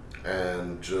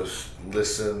 And just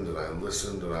listened and I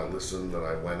listened and I listened and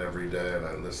I went every day and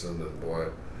I listened, and boy,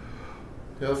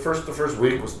 the first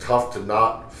week was tough to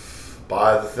not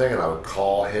buy the thing, and I would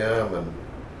call him, and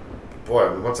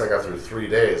boy, once I got through 3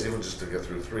 days, even just to get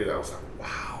through 3 days, I was like,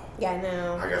 wow. Yeah, I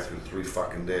know. I got through 3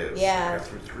 fucking days. Yeah. I got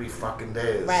through 3 fucking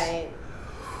days. Right.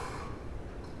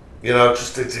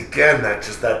 Just again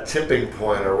that tipping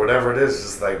point or whatever it is.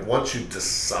 Just like once you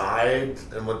decide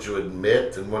and once you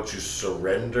admit and once you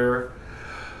surrender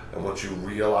and once you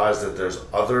realize that there's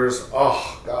others,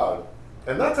 oh God.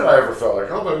 And not that I ever felt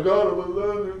like, oh my God, I'm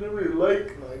alone, there's nobody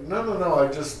like no.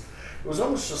 It was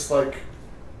almost just like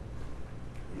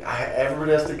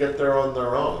everybody has to get there on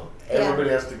their own. Everybody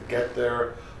has to get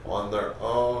there on their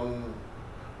own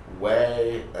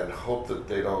way and hope that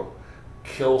they don't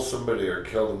kill somebody or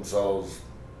kill themselves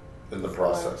in the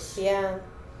process. Yeah.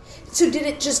 So did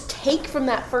it just take from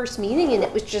that first meeting and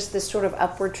it was just this sort of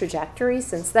upward trajectory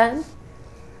since then?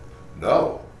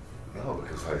 No,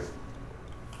 because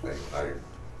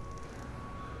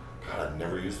I've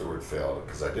never used the word fail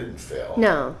because I didn't fail.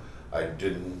 No. I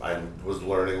was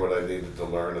learning what I needed to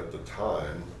learn at the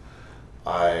time.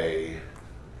 I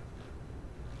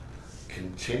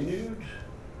continued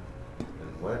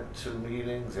and went to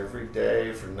meetings every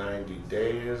day for 90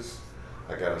 days.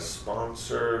 I got a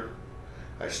sponsor.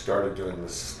 I started doing the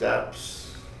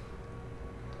steps.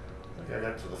 I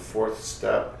got to the 4th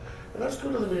step. And I was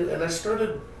going to the meeting, and I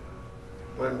started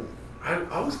when I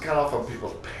always got off on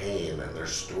people's pain and their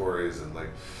stories, and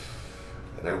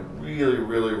I really,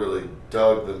 really, really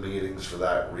dug the meetings for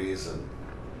that reason.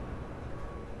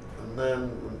 And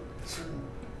then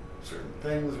certain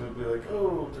things would be like,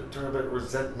 to turn about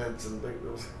resentments and like,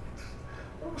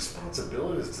 what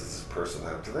responsibilities does this person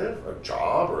have? Do they have a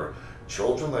job or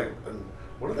children? Like, and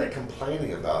what are they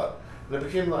complaining about? And it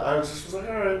became like, I was like,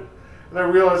 all right. And I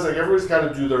realized like everybody's got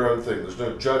to do their own thing. There's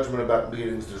no judgment about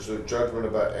meetings. There's no judgment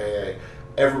about AA.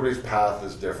 Everybody's path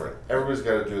is different. Everybody's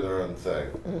got to do their own thing.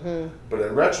 Mm-hmm. But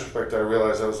in retrospect, I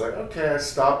realized I was like, okay, I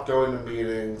stopped going to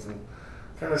meetings and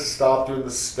kind of stopped doing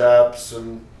the steps.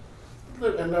 And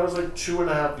I was like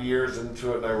 2.5 years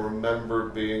into it, and I remember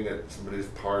being at somebody's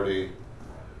party.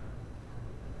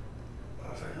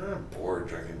 I was like, I'm bored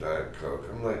drinking Diet Coke.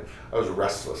 I was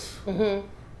restless. Mm-hmm.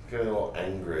 Getting a little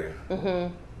angry.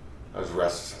 Mm-hmm. I was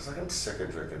restless. I was like, I'm sick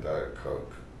of drinking Diet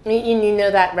Coke. You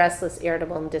know that restless,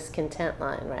 irritable, and discontent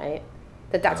line, right?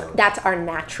 That's our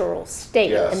natural state,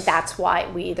 yes. And that's why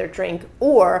we either drink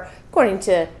or, according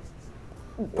to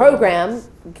program,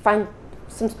 find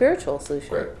some spiritual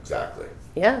solution. Right, exactly.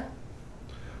 Yeah.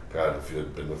 God, if you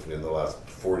had been with me in the last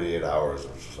 48 hours,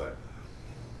 I was just like,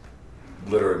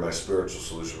 literally my spiritual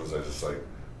solution was I just like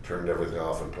turned everything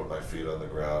off and put my feet on the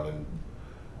ground and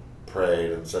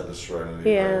prayed and said the Serenity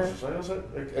prayers. I was like,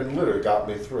 and literally got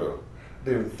me through. I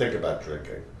didn't even think about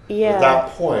drinking. Yeah. At that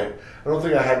point, I don't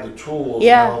think I had the tools.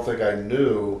 Yeah. And I don't think I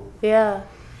knew. Yeah.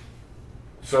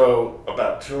 So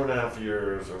about 2.5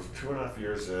 years, I was 2.5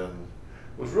 years in,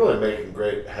 was really making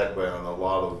great headway on a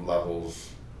lot of levels.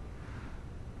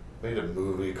 Made a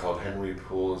movie called Henry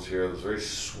Poole Is Here. It was very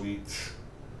sweet,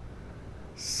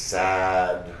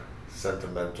 sad,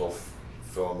 sentimental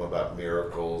film about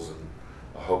miracles and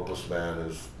a hopeless man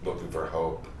who's looking for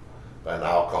hope. By an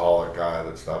alcoholic guy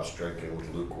that stops drinking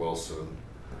with Luke Wilson.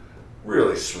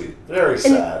 Really sweet, very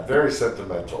sad, very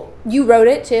sentimental. You wrote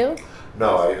it too?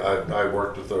 No, I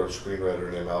worked with a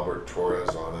screenwriter named Albert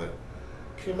Torres on it.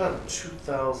 Came out in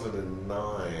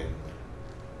 2009.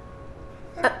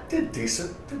 Did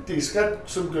decent. Got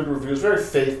some good reviews. Very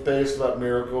faith-based about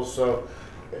miracles. So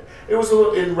it was a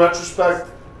little, in retrospect,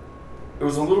 it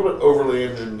was a little bit overly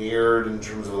engineered in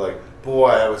terms of like, boy,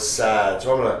 I was sad.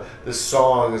 So this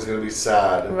song is gonna be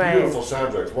sad. And right. Beautiful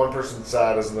soundtracks. One person's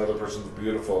sad as another person's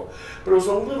beautiful. But it was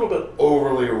a little bit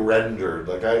overly rendered.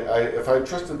 Like if I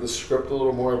trusted the script a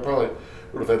little more, I'd probably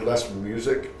would have had less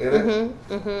music in it.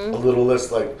 A little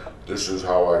less like, this is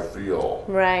how I feel.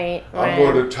 Right. I'm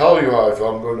going to tell you how I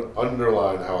feel. I'm going to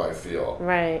underline how I feel.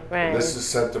 Right. And this is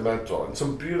sentimental. And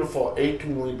some beautiful,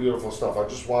 achingly beautiful stuff. I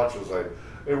just watched it.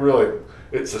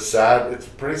 It's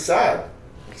pretty sad.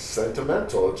 It's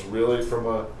sentimental. It's really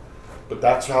but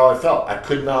that's how I felt. I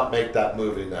could not make that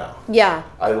movie now. Yeah.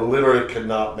 I literally could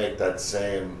not make that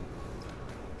same.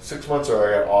 6 months ago,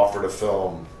 I got offered a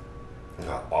film.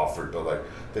 Not offered, but like,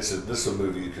 they said, this is a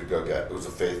movie you could go get. It was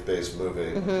a faith-based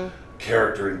movie.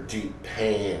 Character in deep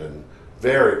pain, and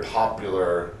very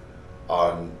popular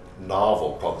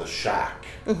novel called The Shack.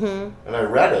 And I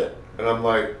read it, and I'm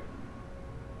like,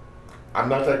 I'm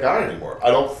not that guy anymore. I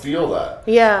don't feel that.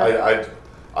 Yeah.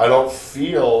 I don't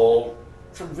feel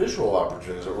some visual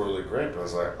opportunities that were really great, but I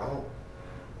was like,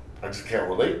 I just can't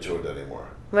relate to it anymore.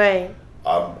 Right.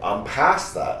 I'm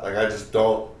past that. Like, I just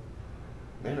don't.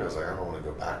 Maybe I was like, I don't want to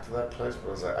go back to that place, but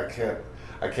I was like, I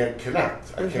can't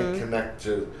connect. I can't connect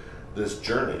to this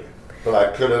journey, but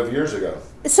I could have years ago.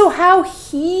 So how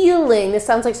healing, this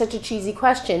sounds like such a cheesy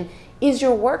question, is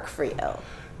your work for you?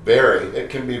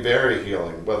 It can be very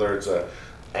healing, whether it's a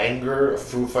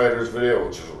Foo Fighters video,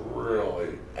 which is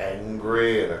really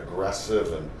angry and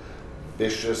aggressive and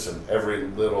vicious, and every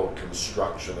little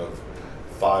construction of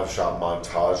 5-shot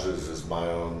montages is my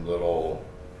own little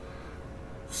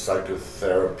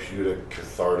psychotherapeutic,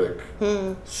 cathartic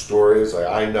stories. Like,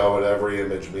 I know what every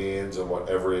image means and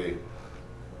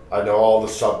I know all the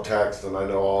subtext, and I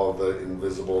know all the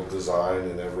invisible design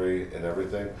and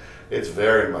everything. It's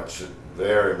very much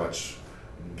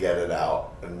get it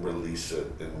out and release it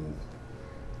in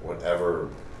whatever,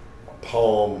 a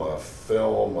poem, a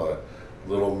film, a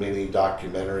little mini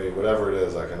documentary, whatever it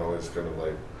is. I can always kind of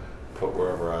like put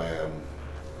wherever I am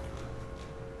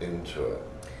into it.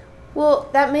 Well,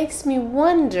 that makes me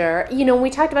wonder, we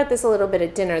talked about this a little bit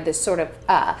at dinner, this sort of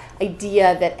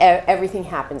idea that everything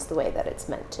happens the way that it's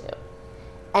meant to.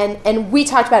 And we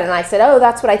talked about it, and I said, oh,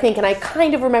 that's what I think. And I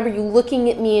kind of remember you looking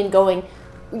at me and going,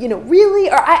 really?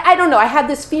 Or I don't know, I had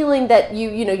this feeling that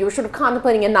you were sort of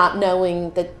contemplating and not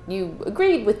knowing that you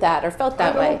agreed with that or felt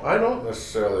that way. I don't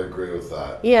necessarily agree with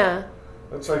that. Yeah.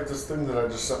 It's like this thing that I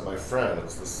just sent my friend.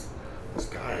 It's this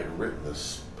guy had written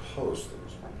this post.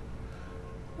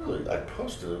 I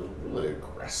posted it, was really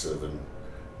aggressive and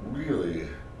really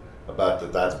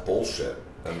about that's bullshit.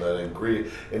 And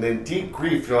then in deep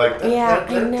grief, you're like,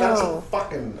 that's a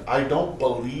fucking, I don't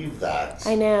believe that.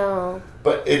 I know.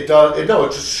 But it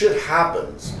just shit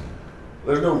happens.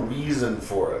 There's no reason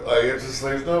for it. Like, it's just,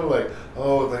 there's no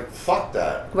fuck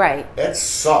that. Right. It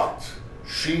sucked.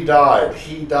 She died.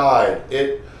 He died.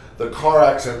 The car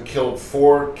accident killed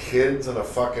 4 kids and a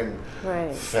fucking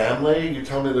family. You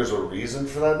tell me there's a reason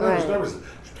for that? No, there's no reason.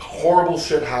 Horrible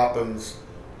shit happens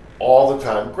all the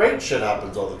time. Great shit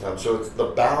happens all the time. So it's the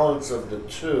balance of the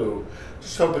two.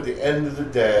 Just hope at the end of the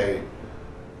day,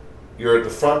 you're at the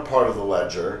front part of the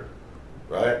ledger,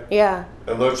 right? Yeah.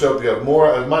 And let's hope you have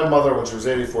more. As my mother, when she was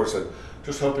 84, said,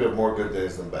 just hope you have more good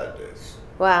days than bad days.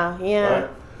 Wow, yeah. Right?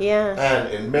 Yeah.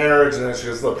 And in marriage, and then she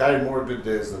goes, look, I had more good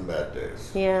days than bad days.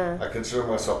 Yeah. I consider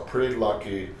myself pretty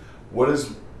lucky. What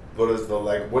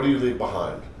do you leave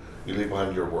behind? You leave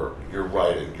behind your work, your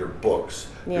writing, your books,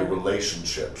 your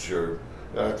relationships,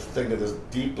 I think of this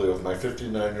deeply with my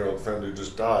 59-year-old friend who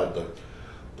just died,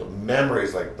 the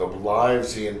memories, like the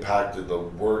lives he impacted, the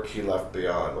work he left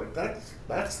beyond, like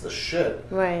that's the shit.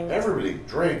 Right. Everybody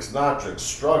drinks, not drinks,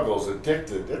 struggles,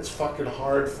 addicted. It's fucking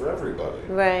hard for everybody.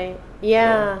 Right.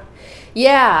 Yeah.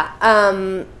 Yeah.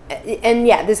 And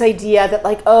this idea that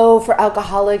for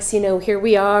alcoholics, here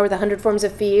we are with 100 forms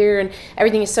of fear and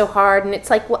everything is so hard. And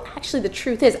it's like, well, actually the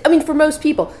truth is, for most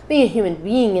people, being a human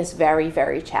being is very,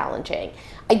 very challenging.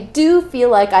 I do feel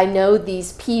like I know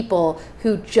these people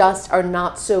who just are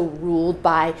not so ruled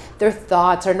by their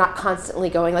thoughts, are not constantly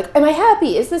going like, am I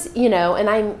happy? Is this,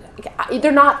 and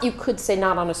they're not, you could say,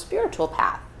 not on a spiritual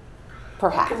path,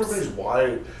 perhaps. I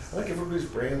think everybody's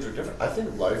brains are different. I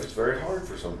think life is very hard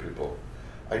for some people.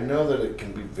 I know that it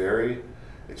can be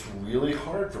it's really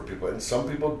hard for people. And some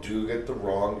people do get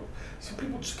some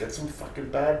people just get some fucking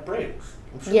bad breaks.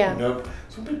 I'm sure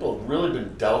some people have really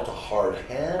been dealt a hard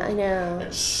hand. I know.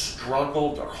 And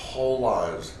struggled their whole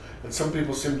lives. And some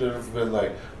people seem to have been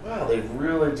like, wow, they've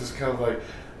really just kind of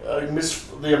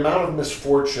the amount of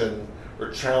misfortune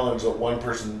or challenge that one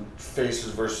person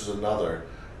faces versus another.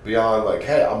 Beyond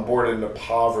hey, I'm born into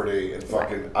poverty and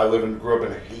grew up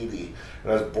in Haiti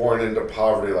and I was born into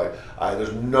poverty.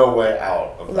 There's no way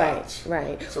out of that.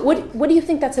 Right. So, what do you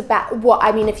think that's about? Well,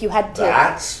 if you had to.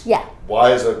 That's yeah.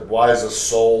 Why is a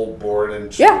soul born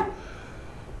into? Yeah.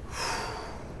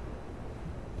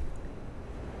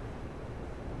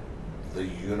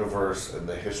 the universe and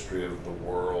the history of the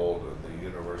world and the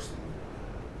universe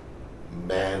and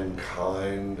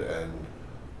mankind and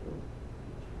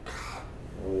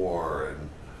war and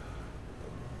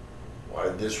why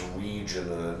this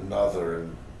region and another,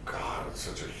 and God, it's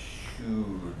such a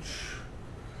huge.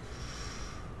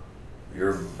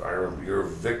 You're a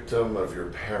victim of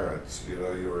your parents. You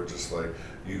know, you were just like,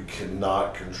 you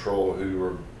cannot control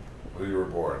who you were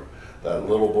born. That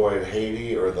little boy in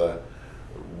Haiti or the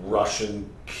Russian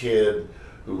kid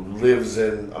who lives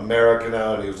in America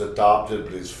now and he was adopted,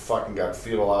 but he's fucking got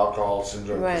fetal alcohol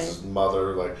syndrome because his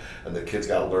mother, like, and the kid's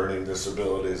got learning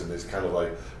disabilities and he's kind of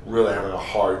like really having a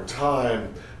hard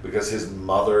time because his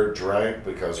mother drank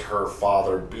because her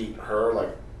father beat her,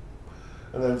 like,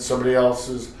 and then somebody else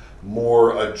is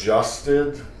more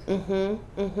adjusted. I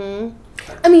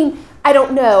mean, I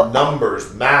don't know.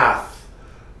 Numbers, math.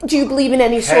 Do you believe in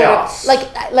any Chaos. sort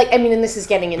of like? I mean, and this is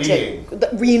getting into Being. the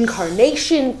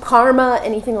reincarnation, karma,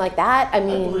 anything like that. I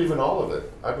mean, I believe in all of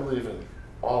it. I believe in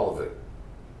all of it.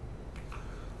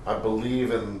 I believe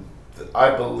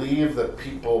that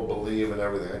people believe in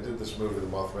everything. I did this movie, The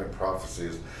Mothman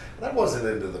Prophecies, and I wasn't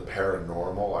into the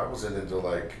paranormal. I wasn't into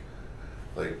like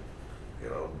you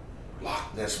know,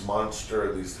 Loch Ness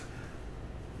Monster, these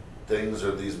things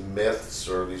or these myths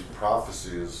or these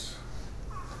prophecies.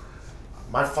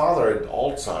 My father had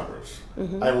Alzheimer's.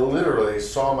 I literally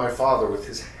saw my father with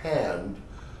his hand,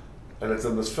 and it's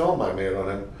in this film I made on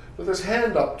him, with his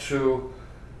hand up to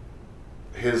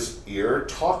his ear,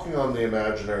 talking on the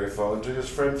imaginary phone to his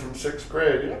friend from 6th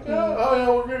grade.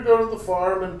 We're gonna go to the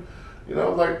farm, and you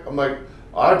know, like, I'm like,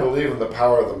 I believe in the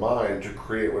power of the mind to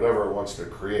create whatever it wants to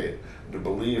create, to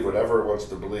believe whatever it wants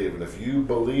to believe, and if you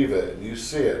believe it and you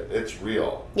see it, it's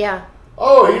real. yeah.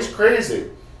 Oh, he's crazy.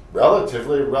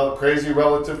 Relatively crazy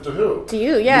relative to who? To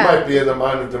you, yeah. You might be in the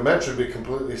mind of dimension, be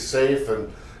completely safe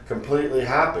and completely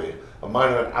happy. A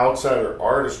mind of an outsider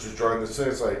artist who's drawing this thing,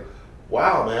 it's like,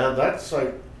 wow, man, that's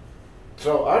like,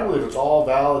 so I believe it's all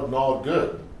valid and all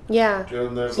good. Yeah. You know,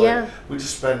 and there's like, we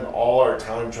just spend all our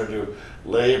time trying to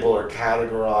label or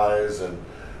categorize and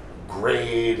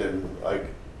grade and like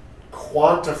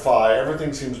quantify.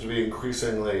 Everything seems to be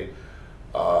increasingly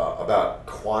about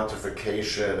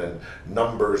quantification and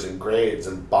numbers and grades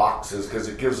and boxes because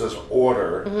it gives us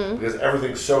order, because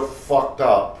everything's so fucked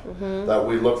up that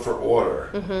we look for order.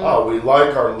 Oh, we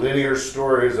like our linear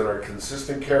stories and our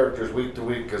consistent characters week to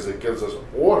week because it gives us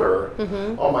order.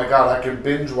 Oh my God, I can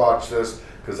binge watch this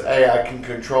because A, I can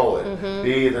control it.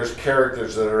 B, there's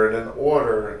characters that are in an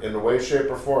order in a way, shape,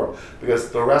 or form,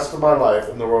 because the rest of my life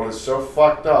in the world is so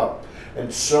fucked up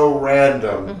and so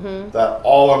random that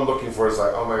all I'm looking for is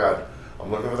like, oh my God, I'm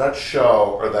looking for that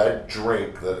show or that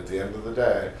drink that at the end of the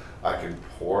day, I can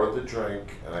pour the drink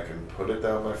and I can put it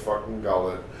down my fucking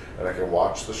gullet and I can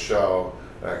watch the show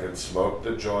and I can smoke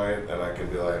the joint and I can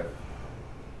be like,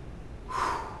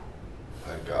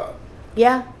 thank God.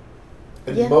 Yeah.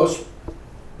 And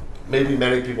maybe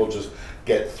many people just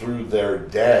get through their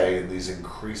day in these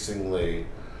increasingly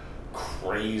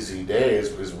crazy days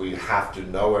because we have to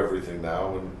know everything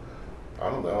now, and I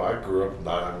don't know, I grew up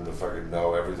not having to fucking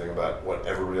know everything about what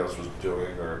everybody else was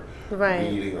doing or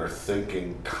reading or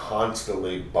thinking,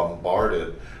 constantly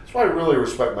bombarded. That's why I really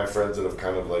respect my friends that have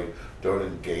kind of like don't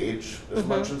engage as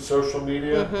much in social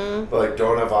media, but like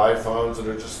don't have iPhones and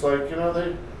are just like, you know,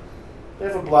 they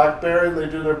have a BlackBerry and they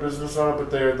do their business on it, but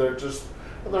they're just,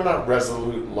 and they're not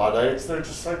resolute Luddites, they're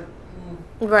just like,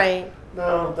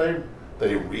 no,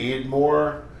 they read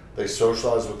more, they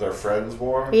socialize with their friends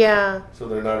more. Yeah. So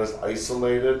they're not as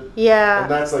isolated. Yeah. And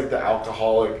that's like the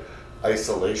alcoholic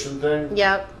isolation thing.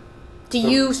 Yep. Do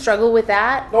you struggle with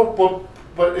that? No,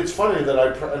 but it's funny that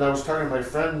I was telling my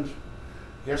friend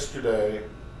yesterday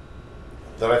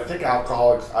that I think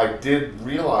alcoholics, I did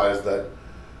realize that,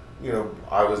 you know,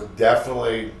 I was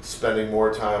definitely spending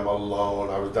more time alone.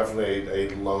 I was definitely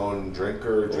a lone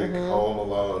drinker, drink home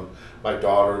alone. My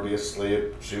daughter would be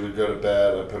asleep. She would go to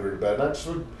bed. I'd put her to bed. And I just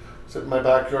would sit in my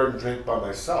backyard and drink by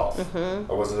myself.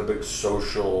 I wasn't a big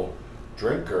social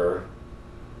drinker.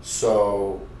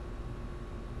 So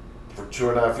for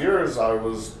 2.5 years, I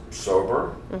was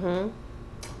sober. And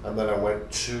then I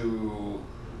went to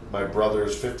my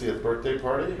brother's 50th birthday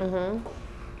party. And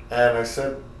I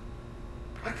said,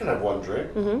 I can have one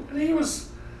drink. And he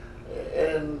was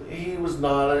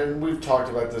not, and we've talked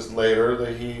about this later,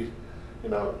 that he, you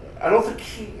know, I don't think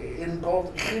he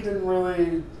didn't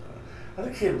really, I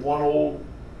think he had one old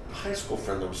high school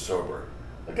friend that was sober.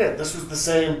 Again, this was the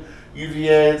same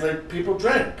UVA, like people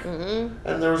drank.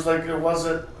 And there was like, it was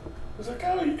like,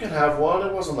 oh, you can have one.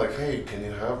 It wasn't like, hey, can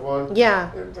you have one?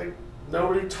 Yeah. Like,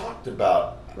 nobody talked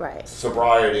about Right.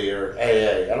 sobriety or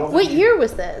AA. I don't. What think year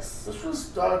was this? This was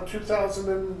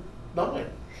 2009.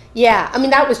 Yeah, I mean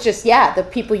that was just the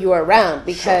people you were around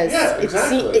because Yeah,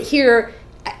 exactly. here,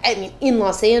 I mean in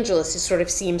Los Angeles it sort of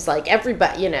seems like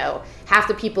everybody, half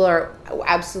the people are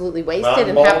absolutely wasted Not in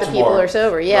and half the Baltimore. people are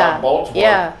sober. Not Yeah, in Baltimore.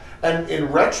 yeah, And in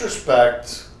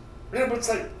retrospect, but it's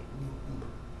like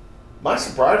my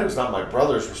sobriety was not my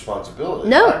brother's responsibility.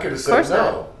 no, I could have of said course no.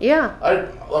 not. Yeah,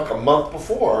 Like a month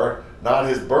before, not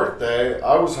his birthday,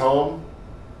 I was home.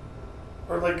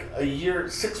 Or like a year,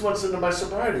 6 months into my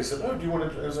sobriety, he said, "Oh, do you want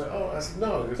to?" I was like, "Oh," I said,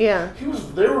 "No." Yeah.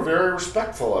 They were very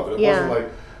respectful of it. It Yeah. wasn't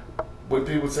like when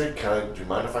people would say, do you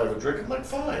mind if I have a drink? I'm like,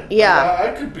 fine. Yeah. Like,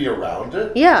 I could be around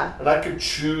it. yeah, And I could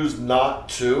choose not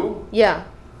to. yeah,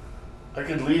 I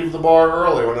could leave the bar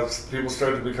early when people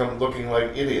started to become looking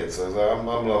like idiots. I was like, I'm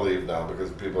going to leave now because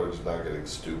people are just not getting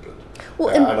stupid. Well,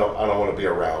 And and- I don't want to be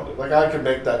around it. Like I could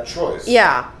make that choice.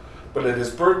 yeah, But at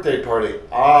his birthday party,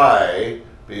 I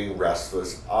being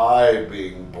restless, I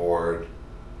being bored,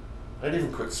 I didn't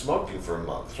even quit smoking for a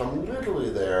month. So I'm literally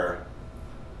there.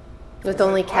 with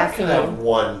only I can have caffeine.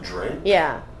 one drink.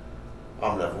 Yeah,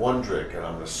 I'm gonna have one drink and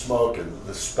I'm gonna smoke and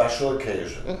the special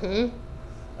occasion. Mm-hmm.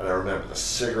 And I remember the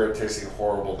cigarette tasting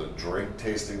horrible, the drink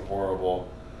tasting horrible.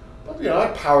 But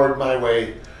I powered my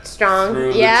way strong.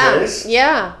 through Yeah, the taste.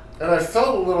 yeah, And I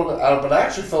felt a little bit out, but I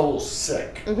actually felt a little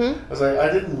sick. Mm-hmm. I was like,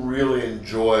 I didn't really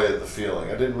enjoy the feeling.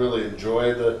 I didn't really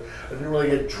enjoy I didn't really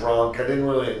get drunk. I didn't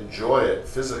really enjoy it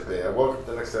physically. I woke up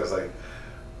the next day, I was like,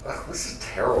 "Ugh, this is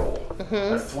terrible."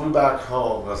 Mm-hmm. I flew back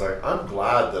home and I was like, I'm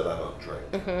glad that I don't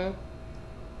drink. Mm-hmm.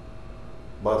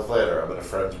 A month later, I'm at a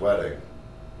friend's wedding.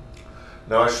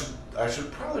 Now I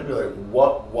should probably be like,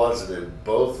 what was it in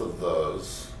both of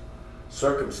those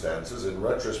circumstances in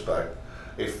retrospect?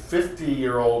 A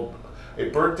 50-year-old, a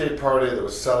birthday party that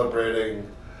was celebrating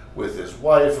with his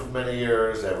wife of many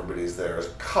years. Everybody's there as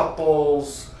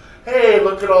couples. Hey,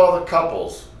 look at all the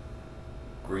couples.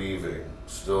 Grieving,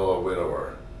 still a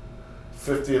widower.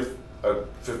 50th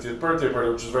birthday party,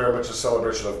 which is very much a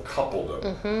celebration of coupledom.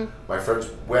 Mm-hmm. My friend's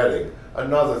wedding,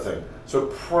 another thing. So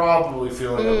probably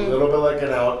feeling a little bit like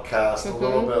an outcast, a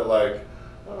little bit like,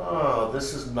 oh,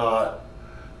 this is not,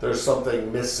 there's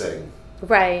something missing.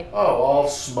 right. Oh, I'll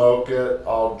smoke it,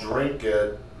 I'll drink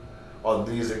it on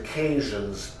these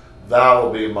occasions.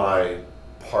 That'll be my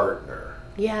partner.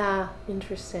 Yeah,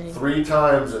 interesting. 3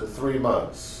 times in 3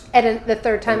 months. And the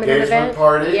third time in an Engagement event.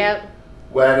 party. Yep.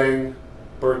 Wedding,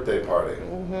 birthday party.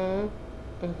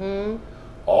 Mm-hmm.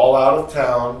 All out of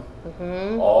town,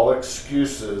 Mm-hmm. all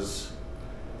excuses.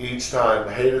 Each time,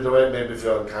 hated the way it made me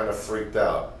feel and kind of freaked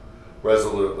out.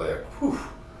 Resolutely. Like, whew,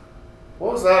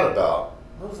 what was that about?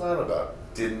 What was that about?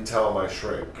 Didn't tell my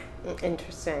shrink.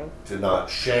 Interesting. Did not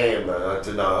shame.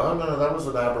 Did not, oh no, that was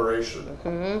an aberration.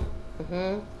 Mm-hmm.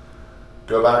 Mm-hmm.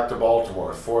 Go back to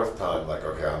Baltimore, 4th time, like,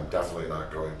 okay, I'm definitely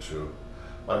not going to.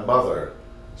 My mother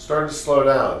started to slow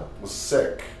down, was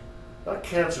sick. Not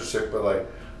cancer sick, but like,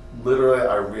 literally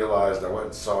I realized, I went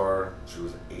and saw her, she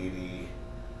was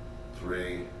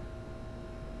 83.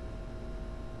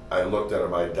 I looked at her,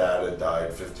 my dad had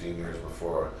died 15 years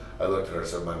before. I looked at her and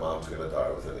said, my mom's gonna die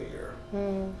within a year.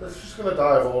 She's gonna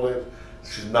die of old age.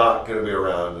 She's not gonna be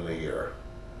around in a year.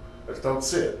 I just don't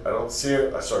see it. I don't see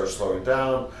it. I started slowing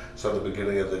down. Saw the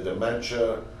beginning of the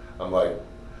dementia. I'm like,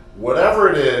 whatever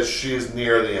it is, she's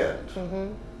near the end. Mm-hmm.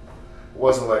 It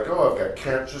wasn't like, oh, I've got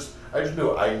cancer. I just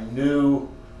knew. I knew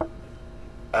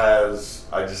as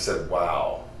I just said,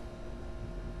 wow,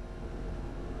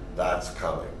 that's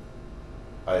coming.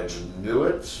 I just knew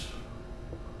it.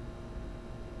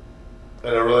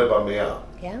 And it really bummed me out.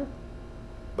 Yeah.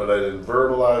 But I didn't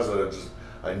verbalize it.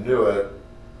 I knew it.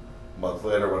 A month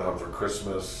later, went home for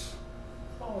Christmas.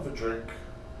 I'll have a drink.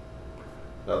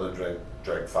 Another drink.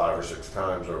 Drank 5 or 6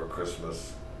 times over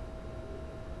Christmas.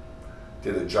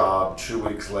 Did a job 2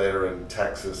 weeks later in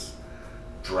Texas.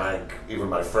 Drank. Even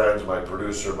my friends, my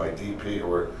producer, my DP, who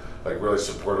were like really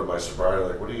supportive of my sobriety.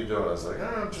 Like, what are you doing? I was like,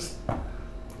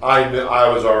 I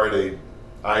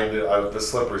knew the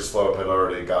slippery slope had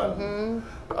already gotten.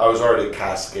 I was already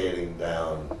cascading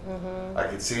down. I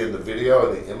could see in the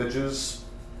video and the images.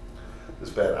 This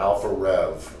band Alpha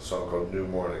Rev, a song called New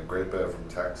Morning, great band from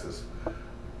Texas.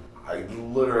 I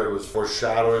literally was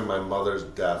foreshadowing my mother's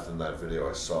death in that video.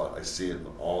 I saw it. I see it in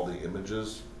all the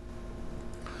images.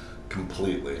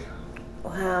 Completely.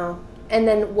 Wow. And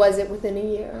then was it within a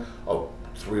year? Oh,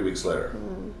 3 weeks later.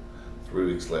 3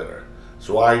 weeks later.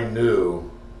 So I knew.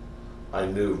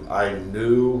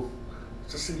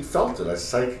 Just you felt it. I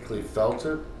psychically felt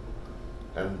it.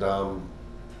 And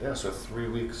so 3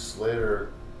 weeks later,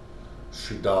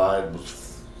 she died,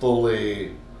 was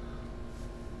fully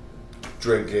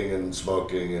drinking and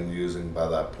smoking and using by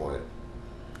that point.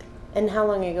 And how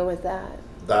long ago was that?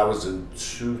 That was in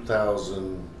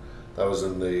 2000. That was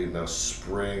in the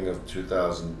spring of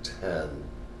 2010.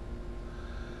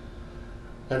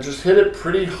 And just hit it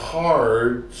pretty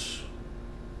hard.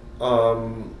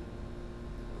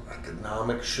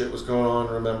 Economic shit was going on,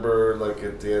 remember? Like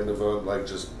at the end of it, like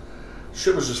just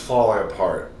shit was just falling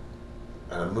apart.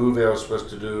 And a movie I was supposed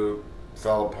to do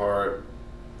fell apart.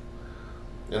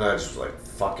 And I just was like,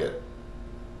 fuck it.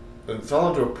 And fell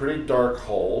into a pretty dark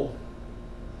hole.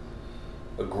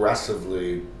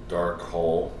 Aggressively dark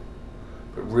hole.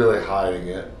 But really hiding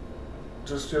it.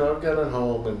 Just, getting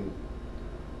home and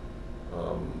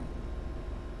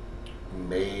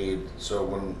so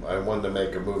when I wanted to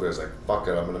make a movie, I was like, fuck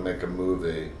it, I'm going to make a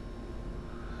movie.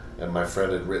 And my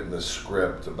friend had written this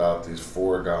script about these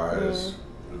 4 guys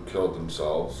who killed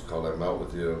themselves, called I Melt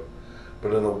With You.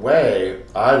 But in a way,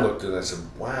 I looked and I said,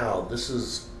 wow, this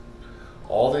is,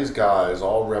 all these guys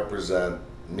all represent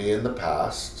me in the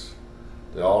past.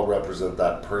 They all represent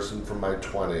that person from my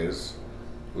 20s,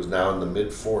 who's now in the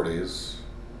mid-40s,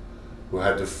 who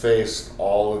had to face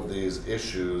all of these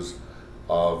issues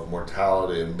of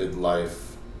mortality and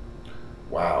midlife.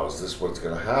 Wow, is this what's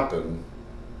going to happen?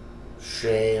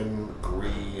 Shame,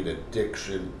 greed,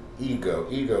 addiction, ego,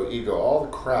 all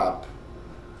the crap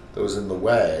that was in the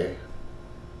way.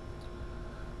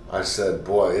 I said,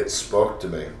 boy, it spoke to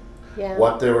me. Yeah.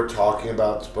 What they were talking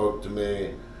about spoke to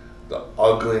me. The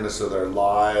ugliness of their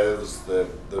lives.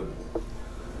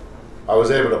 I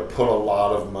was able to put a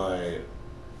lot of my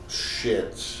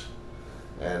shit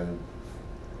and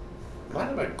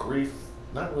not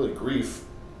really grief,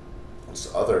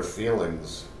 just other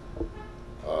feelings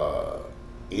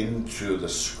into the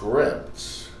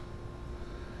script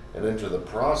and into the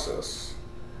process,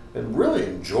 and really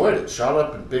enjoyed it. Shot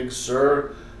Up in Big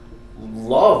Sur,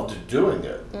 loved doing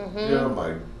it.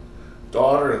 My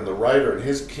daughter and the writer and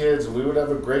his kids, and we would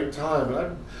have a great time.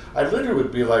 And I literally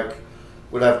would be like,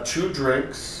 would have 2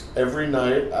 drinks every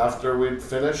night after we'd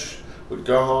finish. Would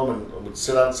go home and would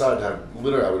sit outside and I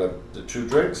would have the 2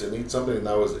 drinks and eat something, and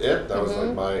that was it. That was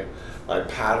like my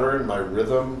pattern, my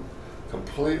rhythm.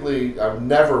 Completely, I've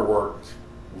never worked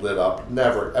lit up.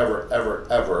 Never, ever, ever,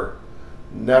 ever.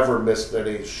 Never missed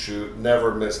any shoot.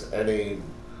 Never missed any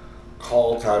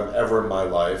call time ever in my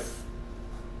life.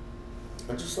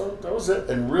 I just thought that was it,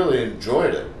 and really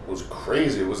enjoyed it. It was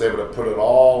crazy. Was able to put it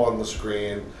all on the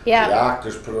screen. Yeah. The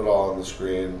actors put it all on the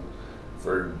screen,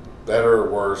 for better or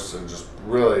worse, and just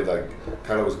really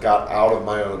got out of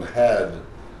my own head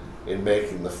in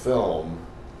making the film.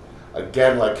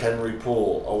 Again, like Henry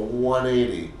Poole, a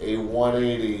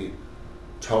 180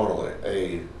 tonally,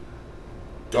 a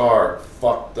dark,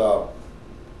 fucked up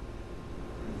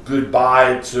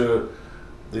goodbye to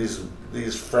these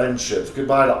friendships,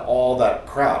 goodbye to all that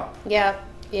crap. Yeah.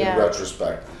 In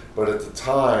retrospect. But at the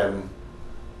time,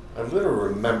 I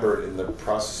literally remember in the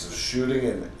process of shooting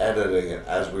and editing it,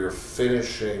 as we were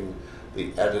finishing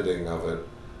the editing of it,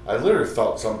 I literally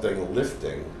felt something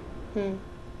lifting.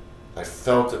 I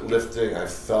felt it lifting. I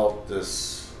felt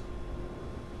this.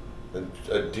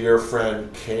 A dear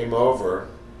friend came over.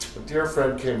 It was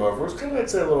kind of, I'd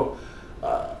say, a little.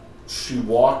 She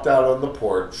walked out on the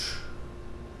porch,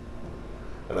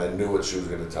 and I knew what she was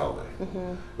going to tell me.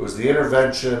 It was the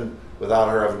intervention without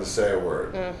her having to say a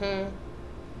word.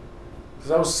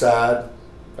 Because I was sad.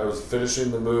 I was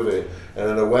finishing the movie, and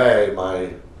in a way, it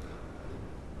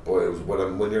was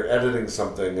when you're editing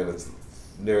something and it's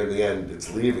near the end,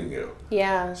 it's leaving you.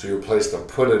 Yeah. So your place to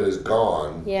put it is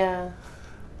gone. Yeah.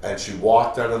 And she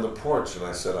walked out on the porch, and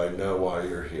I said, I know why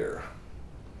you're here.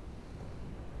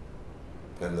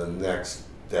 And the next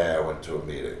day I went to a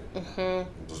meeting.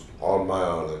 Just on my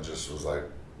own, and just was like,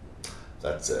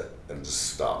 that's it. And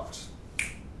just stopped.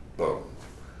 Boom.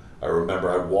 I remember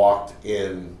I walked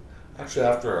in. Actually,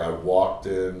 after I walked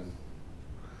in,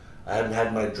 I hadn't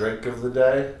had my drink of the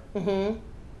day. It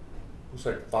was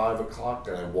like 5 o'clock,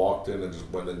 and I walked in and just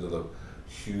went into the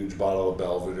huge bottle of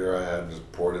Belvedere I had and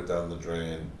just poured it down the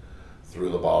drain, threw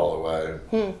the bottle away,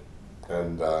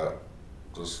 and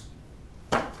just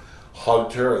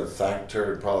hugged her and thanked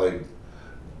her, and probably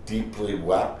deeply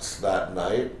wept that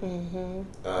night,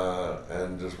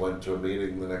 and just went to a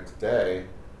meeting the next day.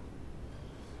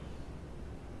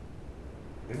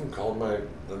 Even called my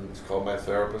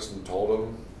therapist and told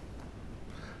him.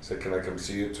 Said, can I come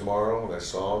see you tomorrow? And I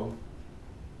saw him.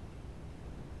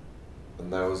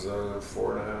 And that was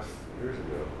 4.5 years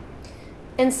ago.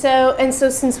 And so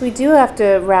since we do have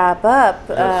to wrap up,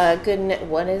 Yes.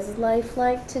 What is life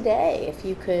like today? If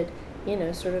you could,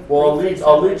 sort of. Well,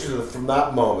 I'll lead you from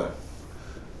that moment.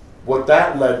 what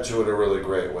that led to in a really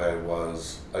great way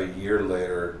was a year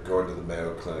later going to the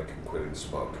Mayo Clinic and quitting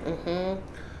smoking. Mm-hmm.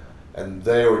 And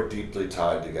they were deeply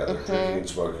tied together, drinking and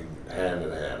smoking hand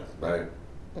in hand, right?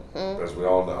 As we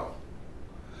all know.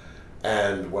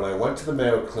 And when I went to the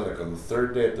Mayo Clinic, on the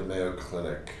third day at the Mayo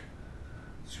Clinic,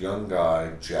 this young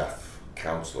guy, Jeff,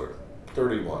 counselor,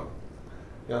 31,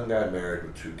 young guy married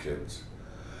with 2 kids,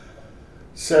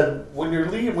 said, when you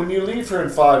leave here in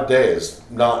 5 days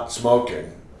not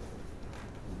smoking,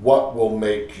 what will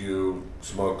make you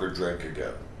smoke or drink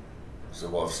again? I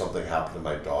said, well, if something happened to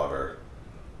my daughter,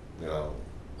 that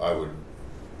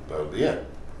would be it.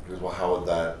 He goes, well, how would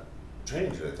that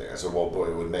change anything? I said, well, boy,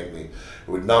 it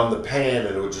would numb the pain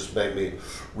and it would just make me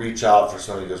reach out for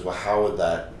something. He goes, well, how would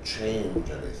that change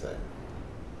anything?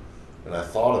 And I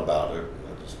thought about it,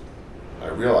 and I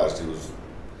realized it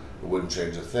wouldn't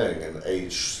change a thing. And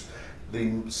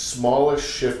the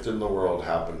smallest shift in the world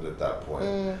happened at that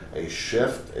point. A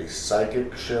shift, a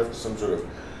psychic shift, some sort of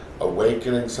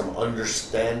awakening, some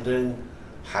understanding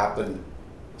happened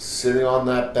sitting on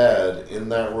that bed in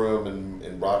that room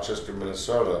in Rochester,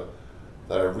 Minnesota,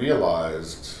 that I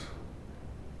realized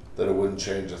that it wouldn't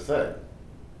change a thing.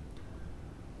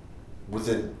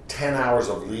 Within 10 hours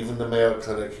of leaving the Mayo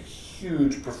Clinic, a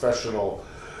huge professional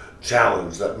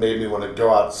challenge that made me want to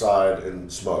go outside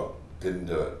and smoke. Didn't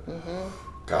do it.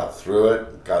 Got through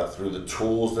it, got through the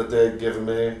tools that they had given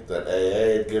me, that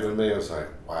AA had given me. It was like,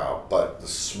 wow. But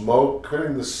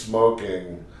quitting the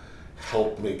smoking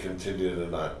helped me continue to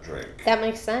not drink. That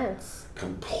makes sense.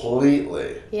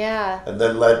 Completely. Yeah. And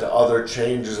then led to other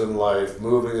changes in life,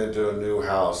 moving into a new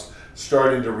house,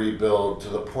 starting to rebuild to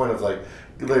the point of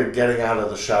getting out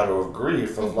of the shadow of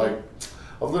grief of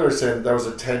of literally saying it was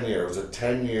a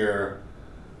 10-year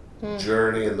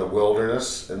journey in the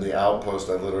wilderness, in the outpost.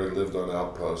 I literally lived on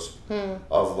outpost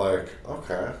of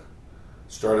okay.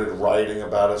 Started writing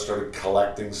about it, started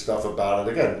collecting stuff about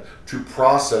it, again, to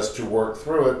process, to work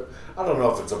through it. I don't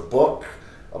know if it's a book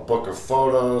of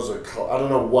photos, I don't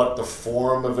know what the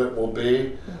form of it will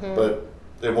be, but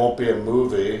it won't be a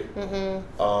movie,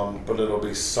 but it'll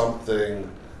be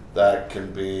something that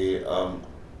can be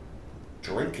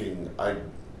drinking. I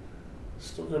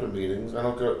still go to meetings. I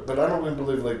don't go, but I don't even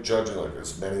believe judging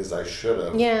as many as I should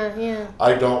have. Yeah, yeah.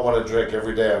 I don't want to drink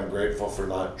every day. I'm grateful for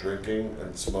not drinking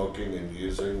and smoking and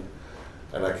using,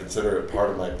 and I consider it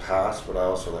part of my past. But I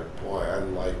also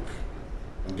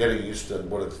I'm getting used to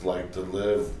what it's like to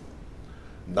live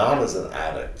not as an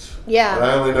addict. Yeah. And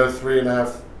I only know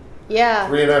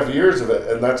 3.5 years of it,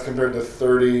 and that's compared to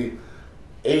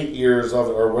 38 years of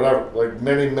it, or whatever,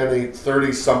 many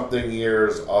 30-something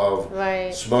years of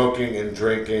smoking and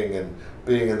drinking and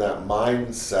being in that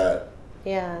mindset.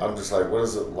 Yeah. I'm just what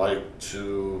is it like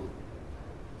to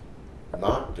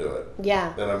not do it?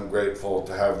 Yeah. And I'm grateful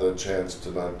to have the chance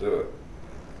to not do it.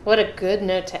 What a good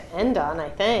note to end on, I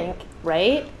think,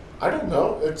 right? I don't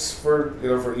know. It's for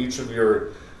each of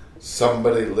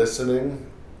somebody listening,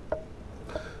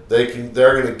 they're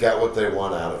going to get what they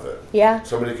want out of it. Yeah.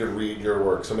 Somebody could read your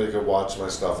work. Somebody could watch my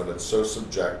stuff, and it's so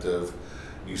subjective.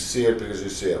 You see it because you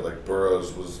see it.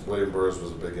 William Burroughs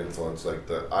was a big influence.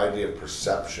 The idea of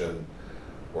perception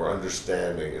or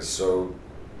understanding is so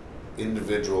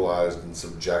individualized and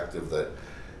subjective that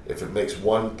if it makes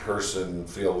one person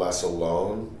feel less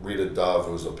alone, Rita Dove,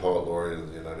 who's a poet laureate in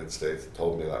the United States,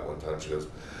 told me that one time. She goes,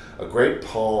 a great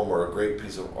poem or a great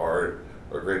piece of art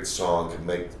or a great song can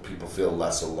make people feel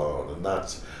less alone. And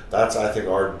that's I think,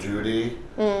 our duty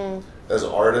as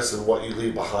artists, and what you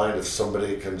leave behind. If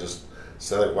somebody can just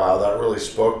say, wow, that really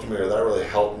spoke to me, or that really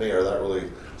helped me, or that really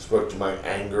spoke to my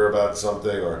anger about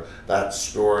something, or that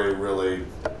story really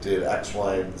did X,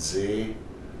 Y, and Z.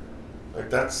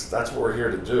 That's what we're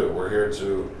here to do. We're here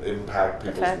to impact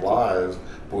people's lives,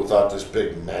 but without this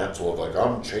big mantle of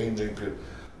I'm changing people.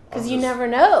 Because you never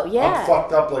know, yeah. I'm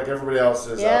fucked up like everybody else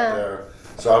is out there.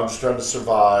 So I'm just trying to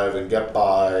survive and get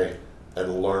by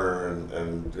and learn,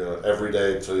 and every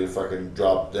day until you fucking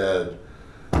drop dead.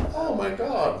 Oh my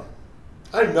God,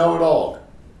 I know it all.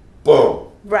 Boom.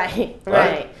 Right.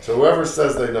 So whoever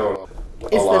says they know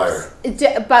it all, a liar.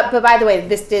 But by the way,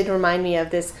 this did remind me of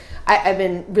this. I've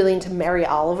been really into Mary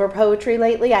Oliver poetry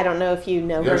lately. I don't know if you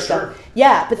know her stuff. Sure.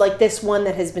 Yeah, but this one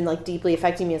that has been deeply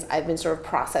affecting me is I've been sort of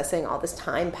processing all this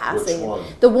time passing. Which one?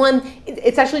 The one,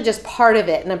 it's actually just part of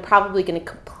it, and I'm probably going to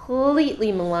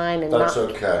completely malign and That's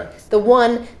not. okay. The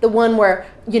one where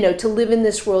to live in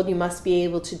this world, you must be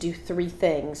able to do 3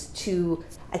 things. To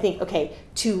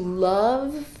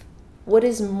love what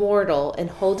is mortal and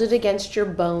hold it against your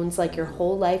bones like your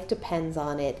whole life depends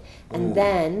on it, and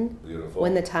then beautiful.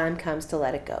 when the time comes to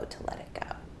let it go, to let it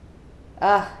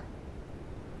go.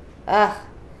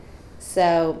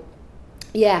 So,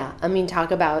 yeah, I mean,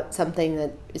 talk about something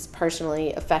that is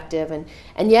personally effective. And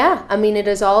yeah, I mean, it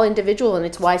is all individual, and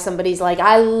it's why somebody's like,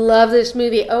 I love this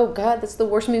movie. Oh, God, that's the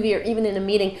worst movie. Or even in a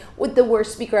meeting with the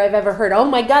worst speaker I've ever heard. Oh,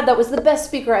 my God, that was the best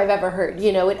speaker I've ever heard.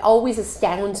 You know, it always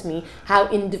astounds me how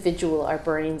individual our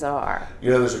brains are. You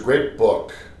know, there's a great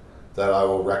book that I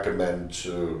will recommend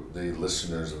to the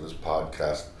listeners of this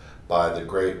podcast by the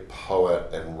great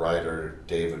poet and writer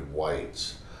David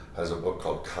Whyte. Has a book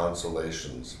called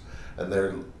Consolations, and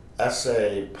they're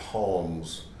essay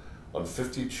poems on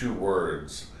 52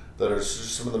 words that are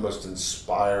just some of the most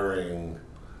inspiring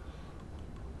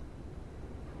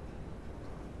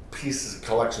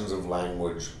collections of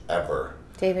language ever.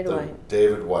 David Whyte.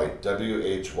 David Whyte,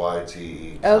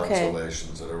 W-H-Y-T-E, Okay.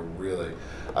 Consolations, that are really...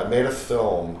 I made a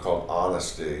film called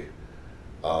Honesty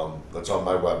that's on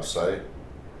my website,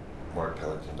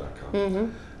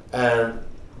 markpellington.com. And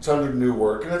it's under New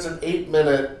Work, and it's an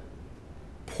 8-minute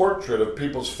portrait of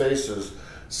people's faces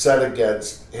set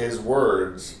against his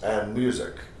words and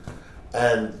music.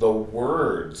 And the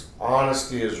words,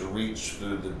 honesty is reached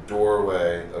through the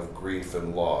doorway of grief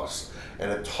and loss.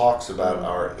 And it talks about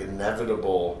our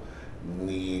inevitable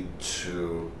need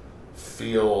to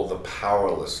feel the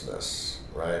powerlessness,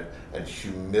 right? And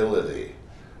humility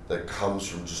that comes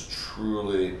from just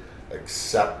truly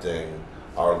accepting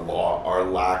our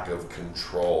lack of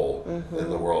control in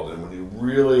the world. And when you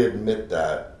really admit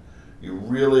that, you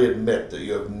really admit that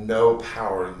you have no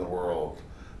power in the world,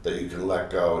 that you can let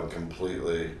go and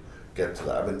completely get to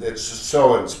that. I mean, it's just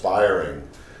so inspiring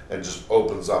and just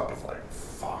opens up with like,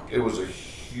 fuck. It was a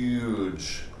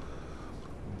huge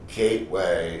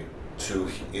gateway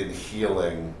in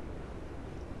healing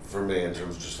for me, in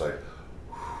terms of just like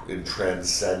in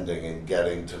transcending and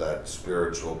getting to that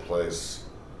spiritual place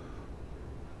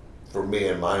for me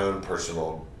and my own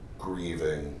personal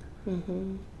grieving.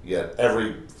 Yet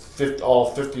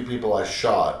all 50 people I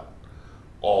shot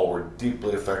all were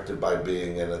deeply affected by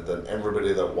being in it. Then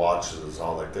everybody that watches is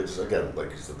all like, they just, again,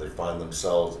 like you said, they find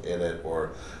themselves in it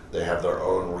or they have their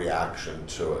own reaction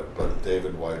to it. But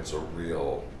David Whyte's a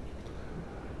real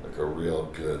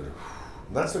good.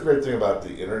 And that's the great thing about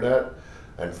the internet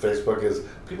and Facebook is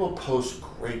people post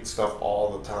great stuff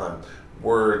all the time,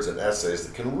 words and essays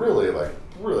that can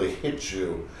really hit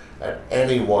you at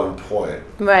any one point.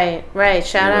 Right.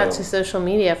 Shout out to social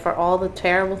media for all the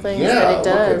terrible things that it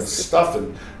does. Look at stuff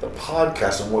and the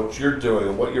podcast and what you're doing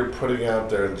and what you're putting out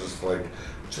there, and just like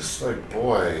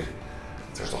boy,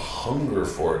 there's a hunger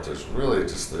for it. There's really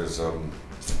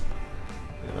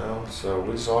so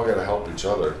we just all got to help each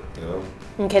other,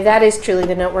 Okay, that is truly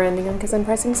the note we're ending on because I'm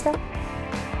pressing stop.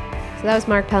 So that was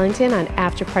Mark Pellington on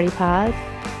After Party Pod,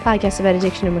 podcast about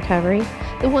addiction and recovery.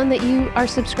 The one that you are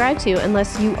subscribed to,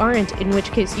 unless you aren't, in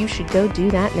which case you should go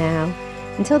do that now.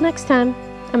 Until next time,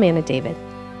 I'm Anna David.